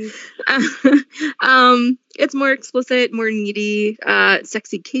 bye. It's more explicit, more needy,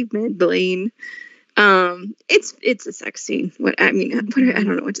 sexy caveman Blaine. It's a sex scene. I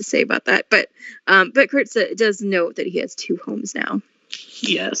don't know what to say about that. But Kurt does note that he has 2 homes now.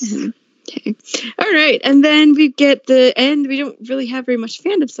 Yes. Okay. All right. And then we get the end. We don't really have very much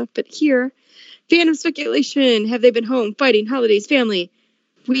fandom stuff, but here, fandom speculation. Have they been home, fighting, holidays, family?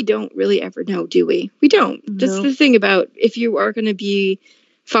 We don't really ever know, do we? We don't. No. That's the thing about, if you are going to be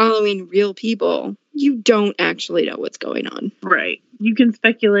following real people, you don't actually know what's going on. Right. You can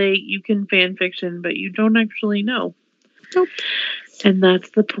speculate, you can fan fiction, but you don't actually know. Nope. And that's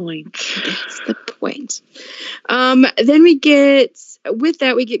the point. That's the point. Then we get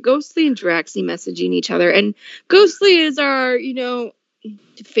Ghostly and Draxie messaging each other. And Ghostly is our,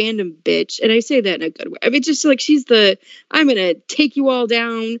 fandom bitch. And I say that in a good way. I mean, just like she's I'm going to take you all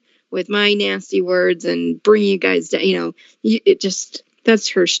down with my nasty words and bring you guys down. That's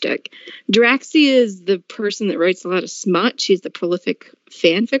her shtick. Draxie is the person that writes a lot of smut. She's the prolific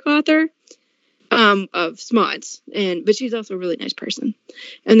fanfic author. Of smut, but she's also a really nice person.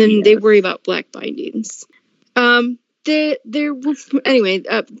 And then they worry about black bindings. Anyway,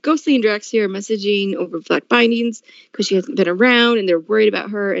 Ghostly and Draxie are messaging over black bindings because she hasn't been around, and they're worried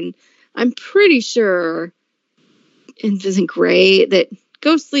about her. And I'm pretty sure, and this isn't great, that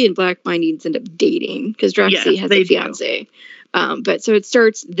Ghostly and black bindings end up dating because Draxie has a fiance. But so it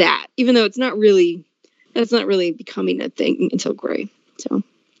starts that, even though that's not really becoming a thing until Gray. So.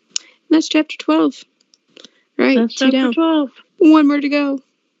 That's chapter 12. All right, that's chapter 12. 1 more to go.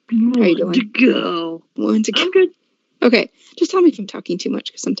 One How are you doing? to go. 1 to go. I'm good. Okay, just tell me if I'm talking too much,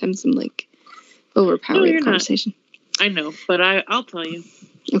 because sometimes I'm like overpowering the conversation. Not. I know, but I'll tell you.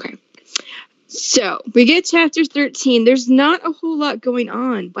 Okay. So we get chapter 13. There's not a whole lot going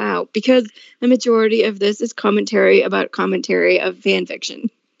on. Wow. Because the majority of this is commentary about commentary of fan fiction.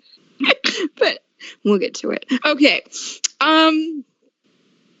 But we'll get to it. Okay.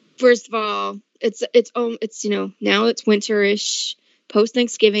 First of all, it's now it's winterish, post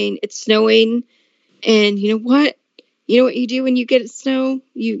Thanksgiving, it's snowing, and you know what you do when you get snow?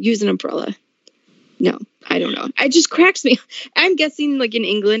 You use an umbrella. No, I don't know. It just cracks me. I'm guessing like in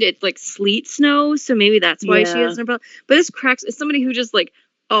England it's like sleet snow, so maybe that's why she has an umbrella. But this cracks as somebody who just like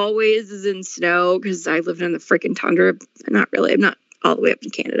always is in snow because I live in the freaking tundra. Not really. I'm not all the way up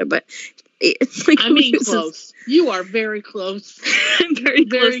in Canada, but it's like close. You are very close. I'm very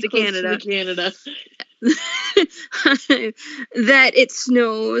close to Canada. That it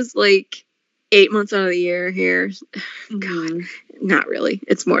snows like 8 months out of the year here. God, not really.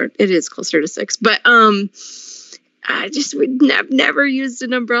 It is closer to 6. But I just would never used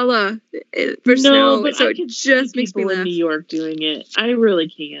an umbrella for snow. But so I it can just see makes me people laugh. in New York doing it. I really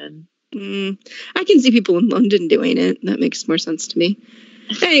can. I can see people in London doing it. That makes more sense to me.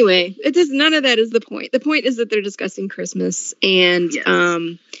 Anyway, none of that is the point. The point is that they're discussing Christmas and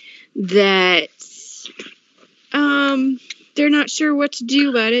that they're not sure what to do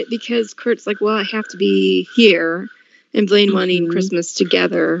about it because Kurt's like, well, I have to be here, and Blaine wanting Christmas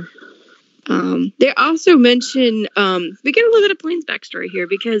together. They also mention we get a little bit of Blaine's backstory here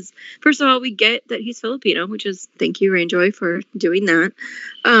because first of all, we get that he's Filipino, which is thank you, Rainjoy, for doing that.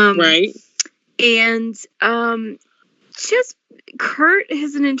 Right. And just Kurt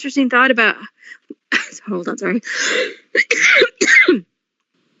has an interesting thought about hold on, sorry.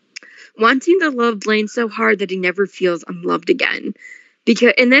 Wanting to love Blaine so hard that he never feels unloved again.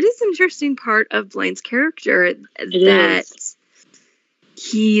 And that is an interesting part of Blaine's character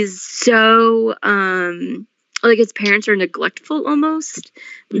he's so like his parents are neglectful almost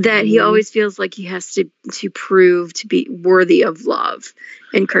that he always feels like he has to prove to be worthy of love,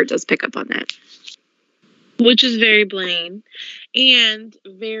 and Kurt does pick up on that, which is very Blaine and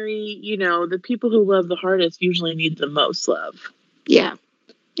very the people who love the hardest usually need the most love. Yep.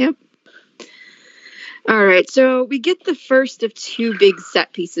 All right, so we get the first of 2 big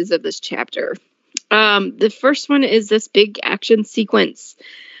set pieces of this chapter. The first one is this big action sequence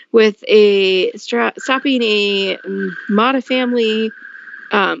with stopping a Mata family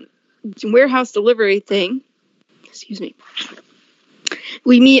warehouse delivery thing. Excuse me.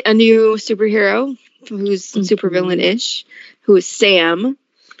 We meet a new superhero who's super villain-ish, who is Sam.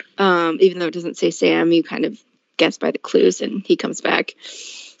 Even though it doesn't say Sam, you kind of guess by the clues, and he comes back.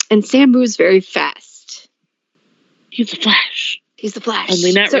 And Sam moves very fast. He's the Flash.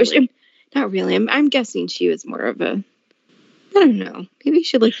 Only not really. Not really. I'm guessing she was more of a... I don't know. Maybe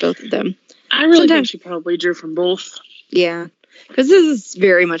she liked both of them. I really think she probably drew from both. Yeah. Because this is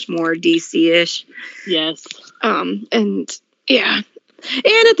very much more DC-ish. Yes. And yeah.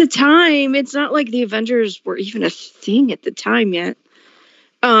 And at the time, it's not like the Avengers were even a thing at the time yet.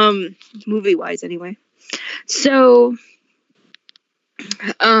 Movie-wise, anyway. So...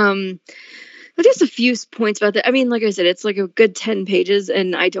 just a few points about that. I mean, like I said, it's like a good 10 pages,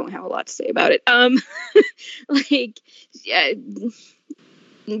 and I don't have a lot to say about it.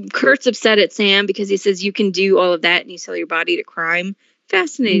 Kurt's upset at Sam because he says you can do all of that and you sell your body to crime.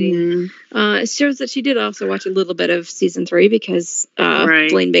 Fascinating. It shows that she did also watch a little bit of season 3 because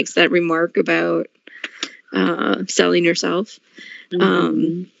Blaine makes that remark about selling herself.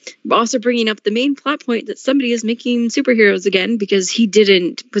 Also bringing up the main plot point that somebody is making superheroes again because he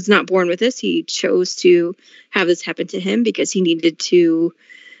was not born with this. He chose to have this happen to him because he needed to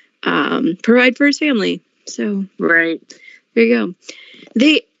provide for his family. So there you go.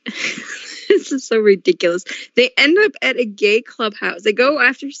 This is so ridiculous. They end up at a gay clubhouse. They go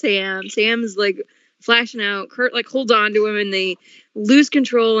after Sam. Sam is like flashing out. Kurt like holds on to him and they lose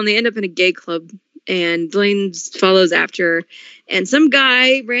control and they end up in a gay club. And Blaine follows after, and some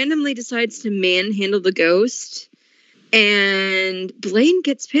guy randomly decides to manhandle the ghost, and Blaine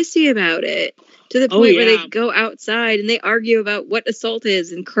gets pissy about it to the point where they go outside and they argue about what assault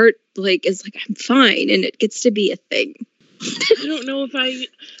is, and Kurt is like, I'm fine, and it gets to be a thing. I don't know if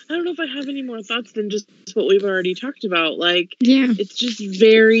I have any more thoughts than just what we've already talked about. It's just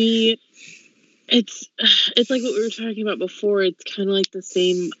very. It's like what we were talking about before. It's kind of like the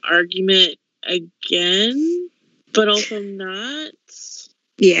same argument again, but also not.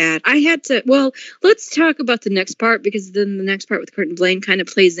 Yeah, I had to. Well, let's talk about the next part because then the next part with Kurt and Blaine kind of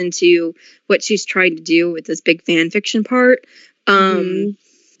plays into what she's trying to do with this big fan fiction part. And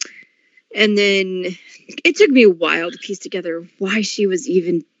then it took me a while to piece together why she was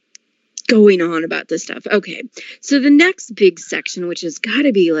even going on about this stuff. Okay. So the next big section, which has got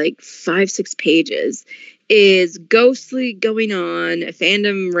to be like 5-6 pages, is Ghostly going on a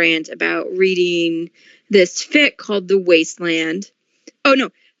fandom rant about reading this fic called The Wasteland. Oh no.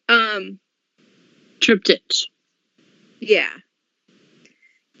 Triptych. Yeah.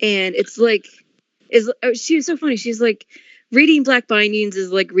 And it's like, she was so funny. She's like, reading Black Bindings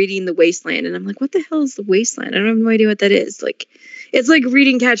is like reading The Wasteland. And I'm like, what the hell is The Wasteland? I don't have no idea what that is. Like, it's like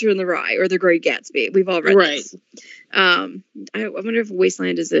reading Catcher in the Rye or The Great Gatsby. We've all read this. I wonder if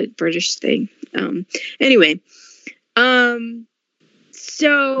Wasteland is a British thing. Anyway.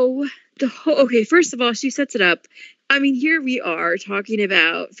 So okay, first of all, she sets it up. I mean, here we are talking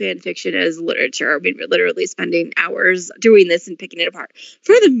about fan fiction as literature. I mean, we're literally spending hours doing this and picking it apart.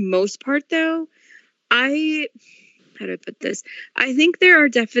 For the most part, though, how do I put this? I think there are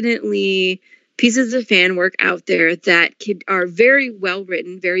definitely pieces of fan work out there that are very well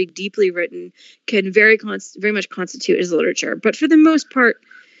written, very deeply written, can very much constitute as literature. But for the most part,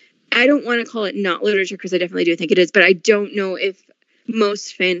 I don't want to call it not literature because I definitely do think it is. But I don't know if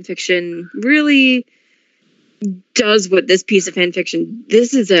most fan fiction really does what this piece of fan fiction.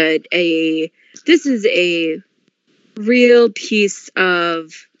 This is a real piece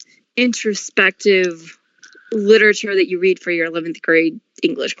of introspective literature that you read for your 11th grade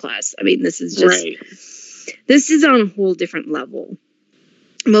English class. I mean, this is just this is on a whole different level.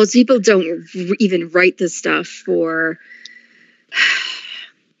 Most people don't even write this stuff for.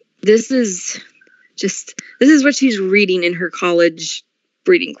 This is what she's reading in her college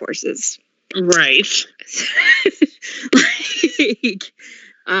reading courses. Right.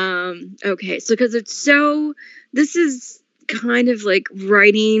 Okay, so because this is kind of like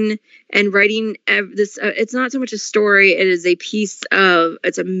writing this. It's not so much a story; it is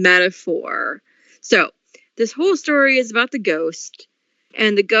it's a metaphor. So this whole story is about the ghost,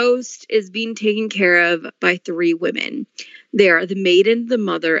 and the ghost is being taken care of by 3 women. They are the maiden, the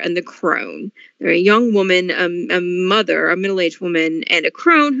mother, and the crone. They're a young woman, a mother, a middle-aged woman, and a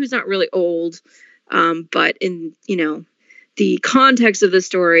crone who's not really old, but in the context of the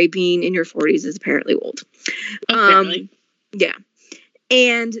story, being in your 40s is apparently old. Apparently. Yeah.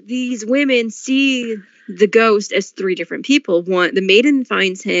 And these women see the ghost as 3 different people. One, the maiden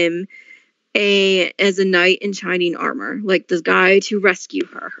finds him as a knight in shining armor, like the guy to rescue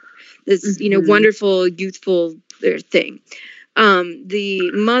her. This, wonderful, youthful thing.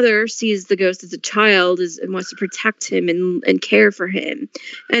 The mother sees the ghost as a child and wants to protect him and care for him.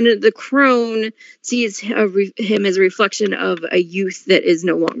 And the crone sees him as a reflection of a youth that is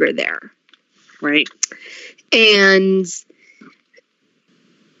no longer there. Right. And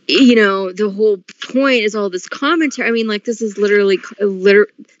the whole point is all this commentary. I mean, like, this is literally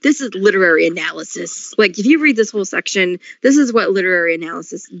this is literary analysis. Like, if you read this whole section, this is what literary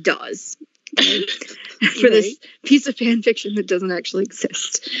analysis does. Okay? For this piece of fan fiction that doesn't actually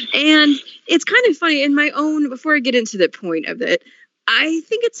exist. And it's kind of funny before I get into the point of it, I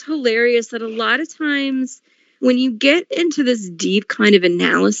think it's hilarious that a lot of times when you get into this deep kind of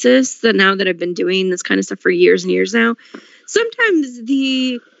analysis, that now that I've been doing this kind of stuff for years and years now, sometimes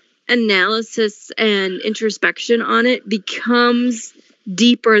the analysis and introspection on it becomes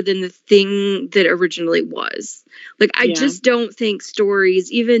deeper than the thing that originally was. Like, I just don't think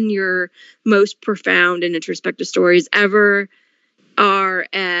stories, even your most profound and introspective stories, ever are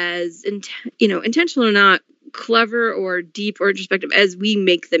as intentional or not, clever or deep or introspective as we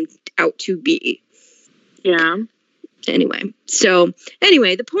make them out to be. Yeah. Anyway,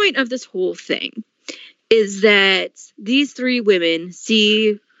 the point of this whole thing is that these 3 women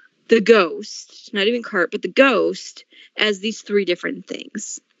see the ghost, not even Kurt, but the ghost, as these 3 different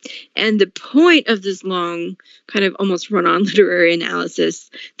things. And the point of this long, kind of almost run-on literary analysis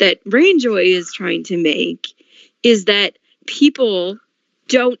that Rainjoy is trying to make is that people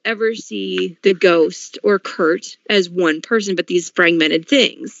don't ever see the ghost or Kurt as one person, but these fragmented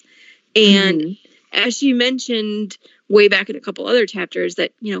things. And as she mentioned way back in a couple other chapters,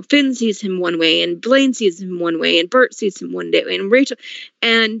 that, Finn sees him one way, and Blaine sees him one way, and Bert sees him one day, and Rachel,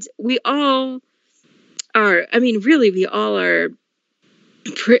 and we all are, we all are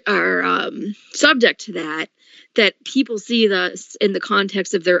subject to that people see us in the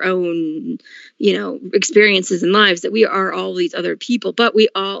context of their own, experiences and lives, that we are all these other people, but we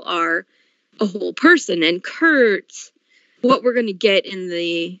all are a whole person. And Kurt, what we're going to get in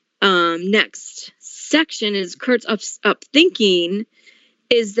the next section is Kurt's up thinking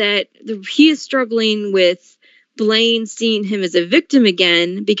is that he is struggling with Blaine seeing him as a victim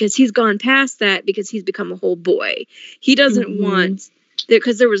again, because he's gone past that, because he's become a whole boy. He doesn't want,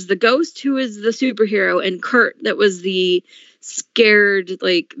 because there was the ghost who is the superhero, and Kurt that was the scared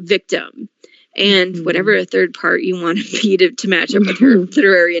like victim. And Mhm. whatever a third part you want to be to match up with her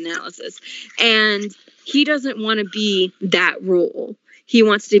literary analysis. And he doesn't want to be that role. He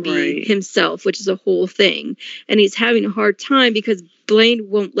wants to be Right. himself, which is a whole thing. And he's having a hard time because Blaine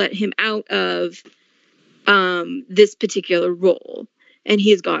won't let him out of this particular role. And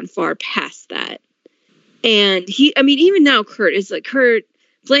he's gone far past that. And even now Kurt is like,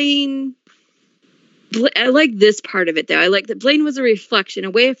 Blaine, I like this part of it, though. I like that Blaine was a reflection, a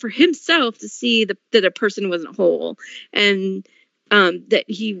way for himself to see that a person wasn't whole, and that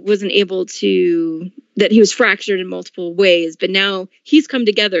he wasn't able to, that he was fractured in multiple ways. But now he's come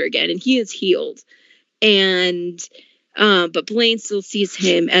together again, and he is healed. And but Blaine still sees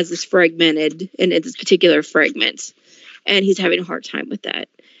him as this fragmented, and this particular fragment, and he's having a hard time with that.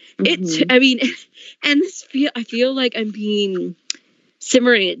 Mhm. I feel like I'm being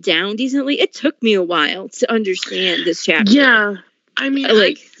simmering it down decently. It took me a while to understand this chapter. Yeah. I mean,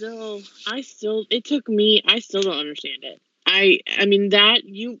 Like- I still don't understand it. I mean, that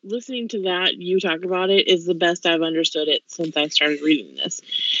you listening to that, you talk about it, is the best I've understood it since I started reading this.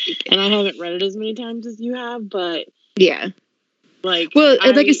 And I haven't read it as many times as you have, but Yeah. like, Well,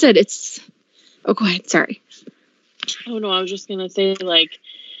 like I said, it's. Oh, go ahead. Sorry. oh no, I was just gonna say, like,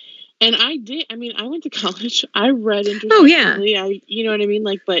 and I went to college. I read Oh, yeah. intersectionally. You know what I mean?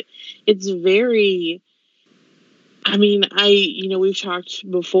 Like, but it's very, I mean, we've talked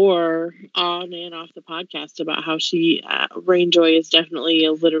before on and off the podcast about how Rain Joy is definitely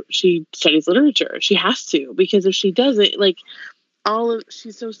she studies literature. She has to, because if she doesn't, like,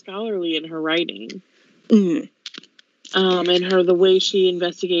 she's so scholarly in her writing. Mm. And the way she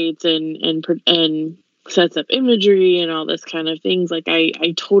investigates and sets up imagery and all this kind of things, like I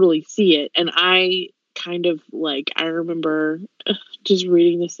totally see it. And I kind of like, I remember just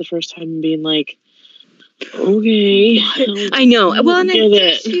reading this the first time and being like, okay, I know. Well, and get then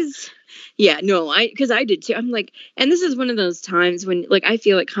it. because I did too. I'm like, and this is one of those times when, like, I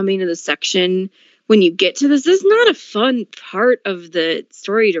feel like coming to the section when you get to this is not a fun part of the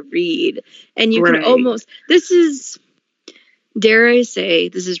story to read, and you can Right. almost, this is, dare I say,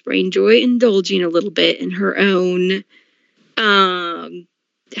 this is Rain Joy indulging a little bit in her own,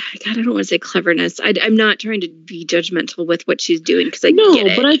 God, I don't want to say cleverness. I'm not trying to be judgmental with what she's doing, because I get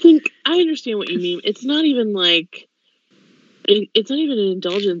it. But I think I understand what you mean. It's not even like it's not even an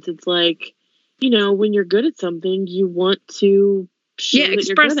indulgence. It's like, when you're good at something, you want to show that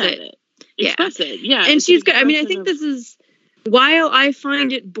express you're good it. at it. Yeah. Express it. Yeah. And it's she's an good. I mean, I expression think this is, while I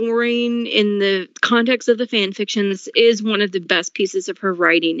find it boring in the context of the fan fiction, this is one of the best pieces of her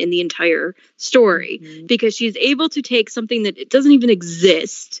writing in the entire story, Mhm. because she's able to take something that it doesn't even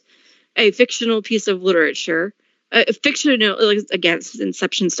exist, a fictional piece of literature, a fictional, like, again, this is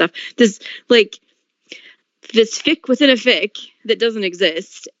Inception stuff, this fic within a fic that doesn't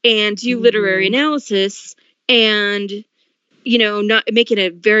exist, and do literary analysis, and not making a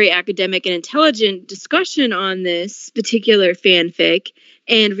very academic and intelligent discussion on this particular fanfic,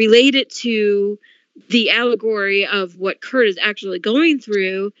 and relate it to the allegory of what Kurt is actually going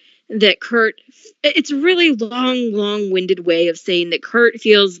through. That it's a really long-winded way of saying that Kurt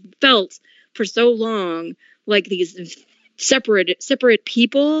felt for so long like these separate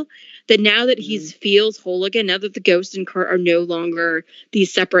people, that now that he feels whole again, now that the ghost and Kurt are no longer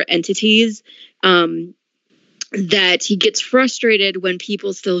these separate entities, that he gets frustrated when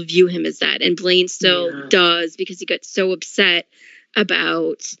people still view him as that, and Blaine still does, because he got so upset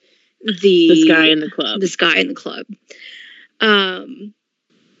about This guy in the club.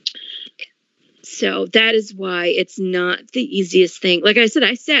 So that is why it's not the easiest thing. Like I said,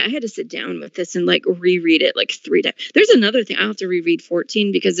 I had to sit down with this and like reread it like 3 times. There's another thing, I'll have to reread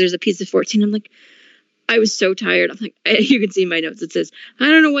 14, because there's a piece of 14 I'm like, I was so tired. I'm like, you can see my notes. It says, I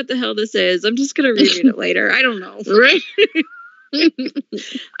don't know what the hell this is. I'm just going to reread it later. I don't know. Right.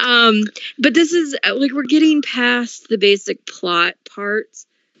 But this is like, we're getting past the basic plot parts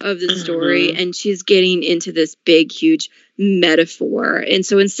of the story, and she's getting into this big, huge metaphor. And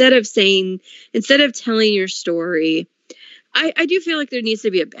so instead of telling your story, I do feel like there needs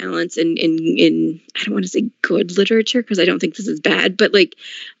to be a balance in I don't want to say good literature, because I don't think this is bad, but like,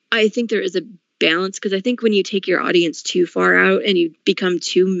 I think there is a balance, because I think when you take your audience too far out and you become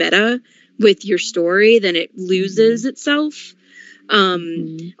too meta with your story, then it loses itself.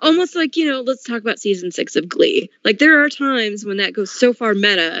 Almost like, let's talk about season 6 of Glee. Like, there are times when that goes so far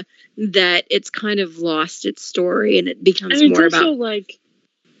meta that it's kind of lost its story, and it becomes more also about, like,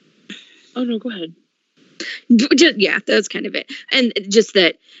 oh no, go ahead. Yeah, that's kind of it. And just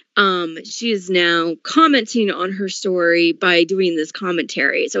that she is now commenting on her story by doing this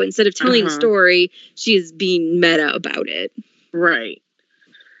commentary. So instead of telling the story, she is being meta about it. Right.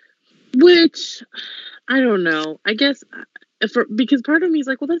 Which, I don't know. I guess because part of me is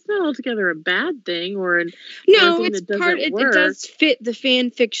like, well, that's not altogether a bad thing or a No, thing it's that doesn't part. It work. does fit the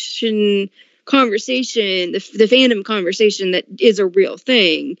fan fiction conversation, the fandom conversation that is a real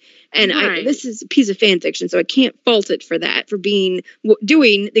thing. And Right. this is a piece of fan fiction, so I can't fault it for that, for being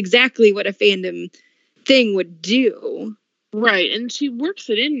doing exactly what a fandom thing would do. Right, and she works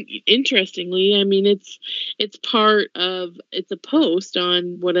it in interestingly. I mean, it's a post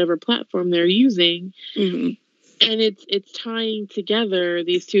on whatever platform they're using, Mhm. and it's tying together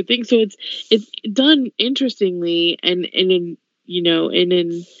these two things. So it's done interestingly, and in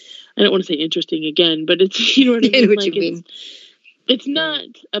I don't want to say interesting again, but it's you know what I I know mean. what Like you mean. it's not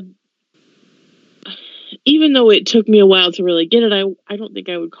a. Even though it took me a while to really get it, I don't think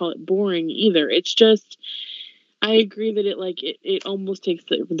I would call it boring either. It's just I agree that it almost takes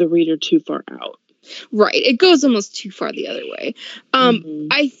the reader too far out. Right. It goes almost too far the other way. Mhm.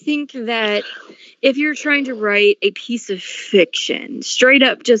 I think that if you're trying to write a piece of fiction, straight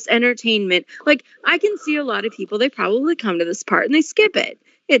up just entertainment, like I can see a lot of people, they probably come to this part and they skip it.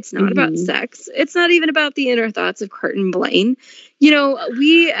 It's not about Mhm. sex. It's not even about the inner thoughts of Kurt and Blaine. You know,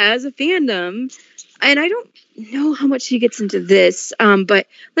 we as a fandom, and I don't know how much he gets into this, but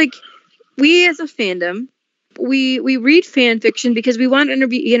like we as a fandom, we read fan fiction because we want to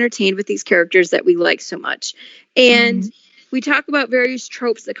be entertained with these characters that we like so much, and we talk about various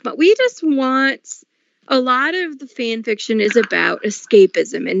tropes that come up. We just want a lot of the fan fiction is about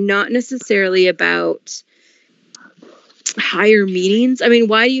escapism and not necessarily about higher meanings. I mean,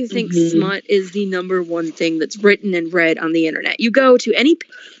 why do you think Mhm. smut is the number one thing that's written and read on the internet? You go to any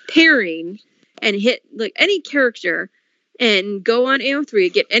pairing and hit like any character and go on AO3,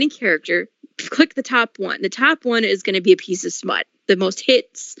 get any character, click the top one. The top one is going to be a piece of smut. The most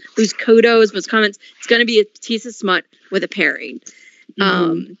hits, most kodos, most comments, it's going to be a piece of smut with a pairing.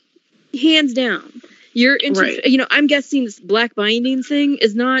 Hands down. You're into, Right. I'm guessing this Black Binding thing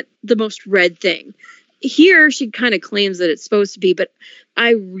is not the most read thing. Here, she kind of claims that it's supposed to be, but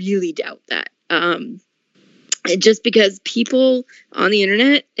I really doubt that. Just because people on the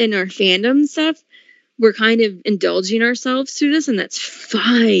internet and our fandom stuff, we're kind of indulging ourselves to this, and that's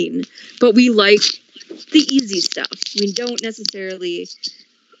fine. But we like the easy stuff. We don't necessarily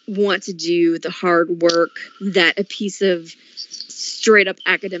want to do the hard work that a piece of straight up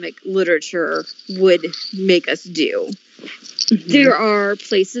academic literature would make us do. There are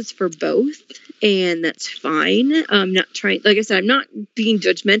places for both, and that's fine. I'm not trying, like I said, I'm not being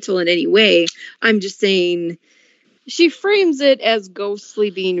judgmental in any way. I'm just saying she frames it as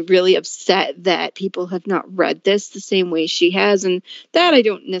Ghostly being really upset that people have not read this the same way she has, and that I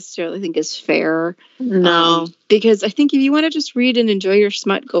don't necessarily think is fair. No. Because I think if you want to just read and enjoy your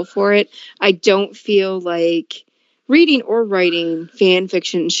smut, go for it. I don't feel like reading or writing fan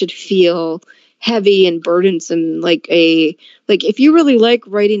fiction should feel heavy and burdensome. Like if you really like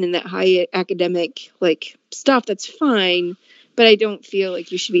writing in that high academic like stuff, that's fine. But I don't feel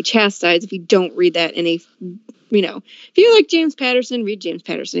like you should be chastised if you don't read that in a, if you like James Patterson, read James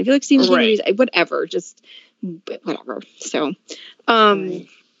Patterson. If you like Stephen King, read whatever, just whatever. So,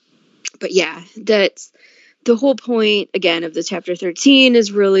 but yeah, that's the whole point again of the chapter 13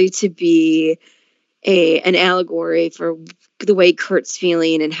 is really to be an allegory for the way Kurt's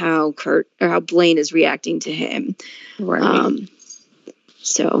feeling and how Blaine is reacting to him. Right.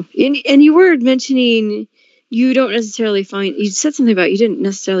 So, and you were mentioning you don't necessarily you said something about you didn't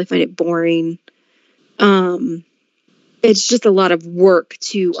necessarily find it boring. It's just a lot of work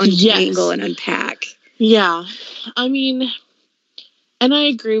to untangle and unpack. Yeah. I mean, and I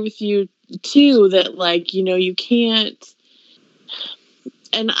agree with you too that like, you can't,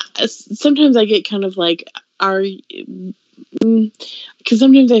 and sometimes I get kind of like, because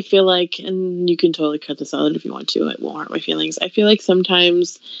sometimes I feel like, and you can totally cut this out if you want to, it won't hurt my feelings. I feel like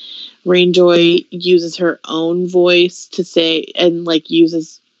sometimes Rainjoy uses her own voice to say, and like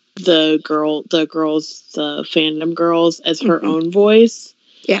uses the fandom girls as her own voice.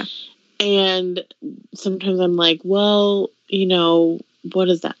 Yeah. And sometimes I'm like, well, what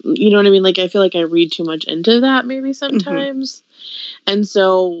is that? You know what I mean? Like, I feel like I read too much into that maybe sometimes. And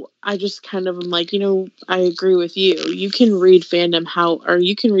so I just kind of am like, I agree with you. You can read fandom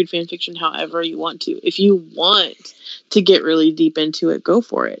you can read fan fiction however you want to. If you want to get really deep into it, go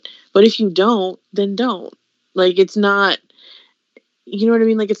for it. But if you don't, then don't. Like, it's not, you know what I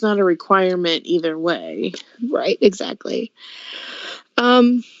mean? Like, it's not a requirement either way. Right, exactly.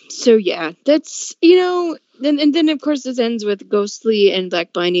 So yeah, that's, and then of course this ends with Ghostly and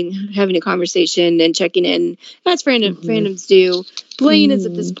Black Binding having a conversation and checking in. That's fandoms do. Blaine is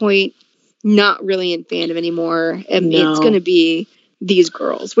at this point not really in fandom anymore. And No. it's going to be these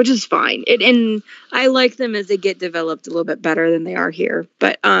girls, which is fine. And I like them as they get developed a little bit better than they are here.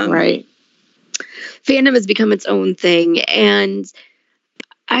 But Right. fandom has become its own thing. And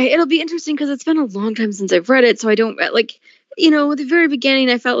it'll be interesting because it's been a long time since I've read it. So I don't like, at the very beginning,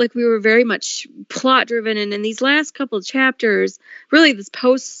 I felt like we were very much plot driven. And in these last couple of chapters, really this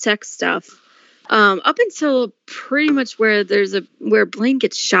post-sex stuff, up until pretty much where Blaine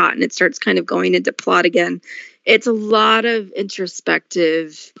gets shot and it starts kind of going into plot again. It's a lot of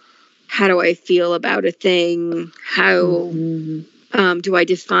introspective. How do I feel about a thing? How do I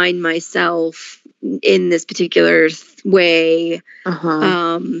define myself in this particular way?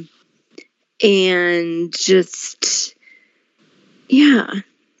 And just, yeah.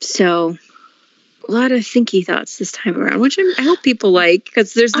 So a lot of thinky thoughts this time around, which I hope people like,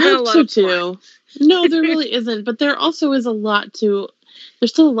 because there's not a lot of too. No, there really isn't. But there also is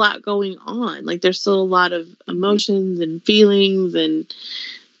there's still a lot going on. Like there's still a lot of emotions and feelings and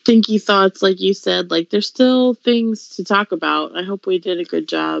thinky thoughts, like you said. Like there's still things to talk about. I hope we did a good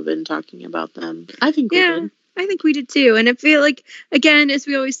job in talking about them. I think we did. I think we did too. And I feel like, again, as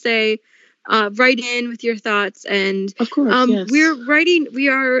we always say, write in with your thoughts. And of course, yes. we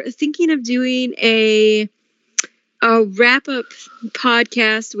are thinking of doing a wrap-up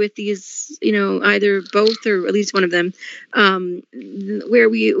podcast with these, either both or at least one of them, where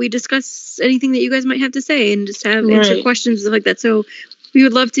we discuss anything that you guys might have to say and just have answer questions and stuff like that. So we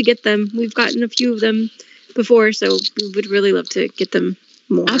would love to get them. We've gotten a few of them before, so we would really love to get them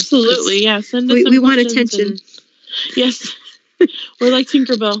more. Absolutely, yeah. Send us we want attention. Yes, we're like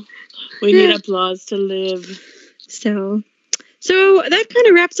Tinkerbell. We need applause to live. So that kind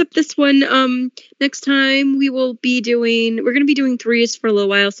of wraps up this one. Next time we're going to be doing threes for a little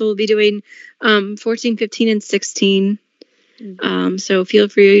while. So we'll be doing 14, 15, and 16. So feel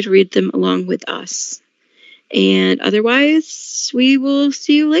free to read them along with us. And otherwise, we will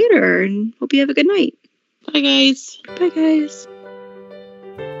see you later and hope you have a good night. Bye, guys. Bye, guys.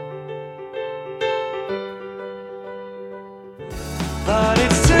 But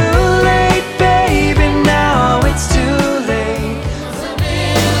it's too late, baby, now it's too late.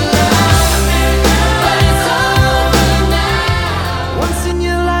 Once in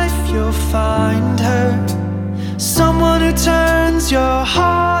your life you'll find her, someone who turns your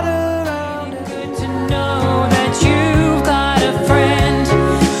heart around. Good to know that you've got a friend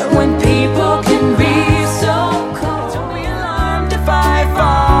when people can be so cold. Don't be alarmed if I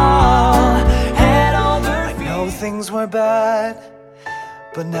fall head over feet. I know things were bad,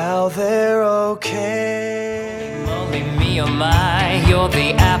 but now they're okay. Only me, oh my, you're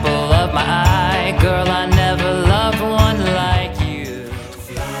the apple of my eye. Girl, I never loved one like you.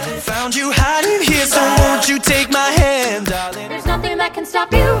 Found you hiding here, so won't you take my hand, darling? There's nothing that can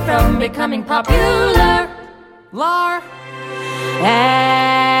stop you from becoming popular. At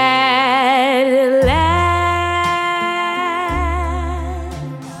last.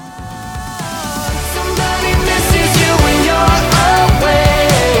 Somebody misses you when you're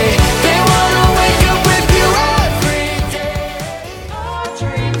away. They wanna wake up with you every day. Our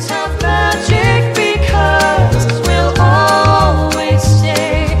dreams have magic because we'll always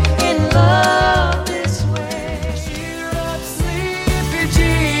stay in love this way. Cheer up, sleepy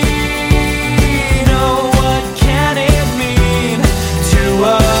Jean. Oh, what can it mean to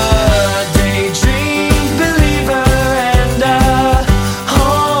a daydream believer and a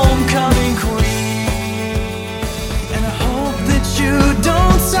homecoming queen? And I hope that you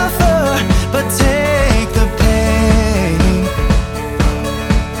don't suffer, but take the pain.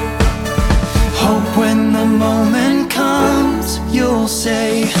 Hope when the moment comes, you'll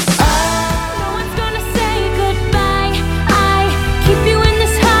say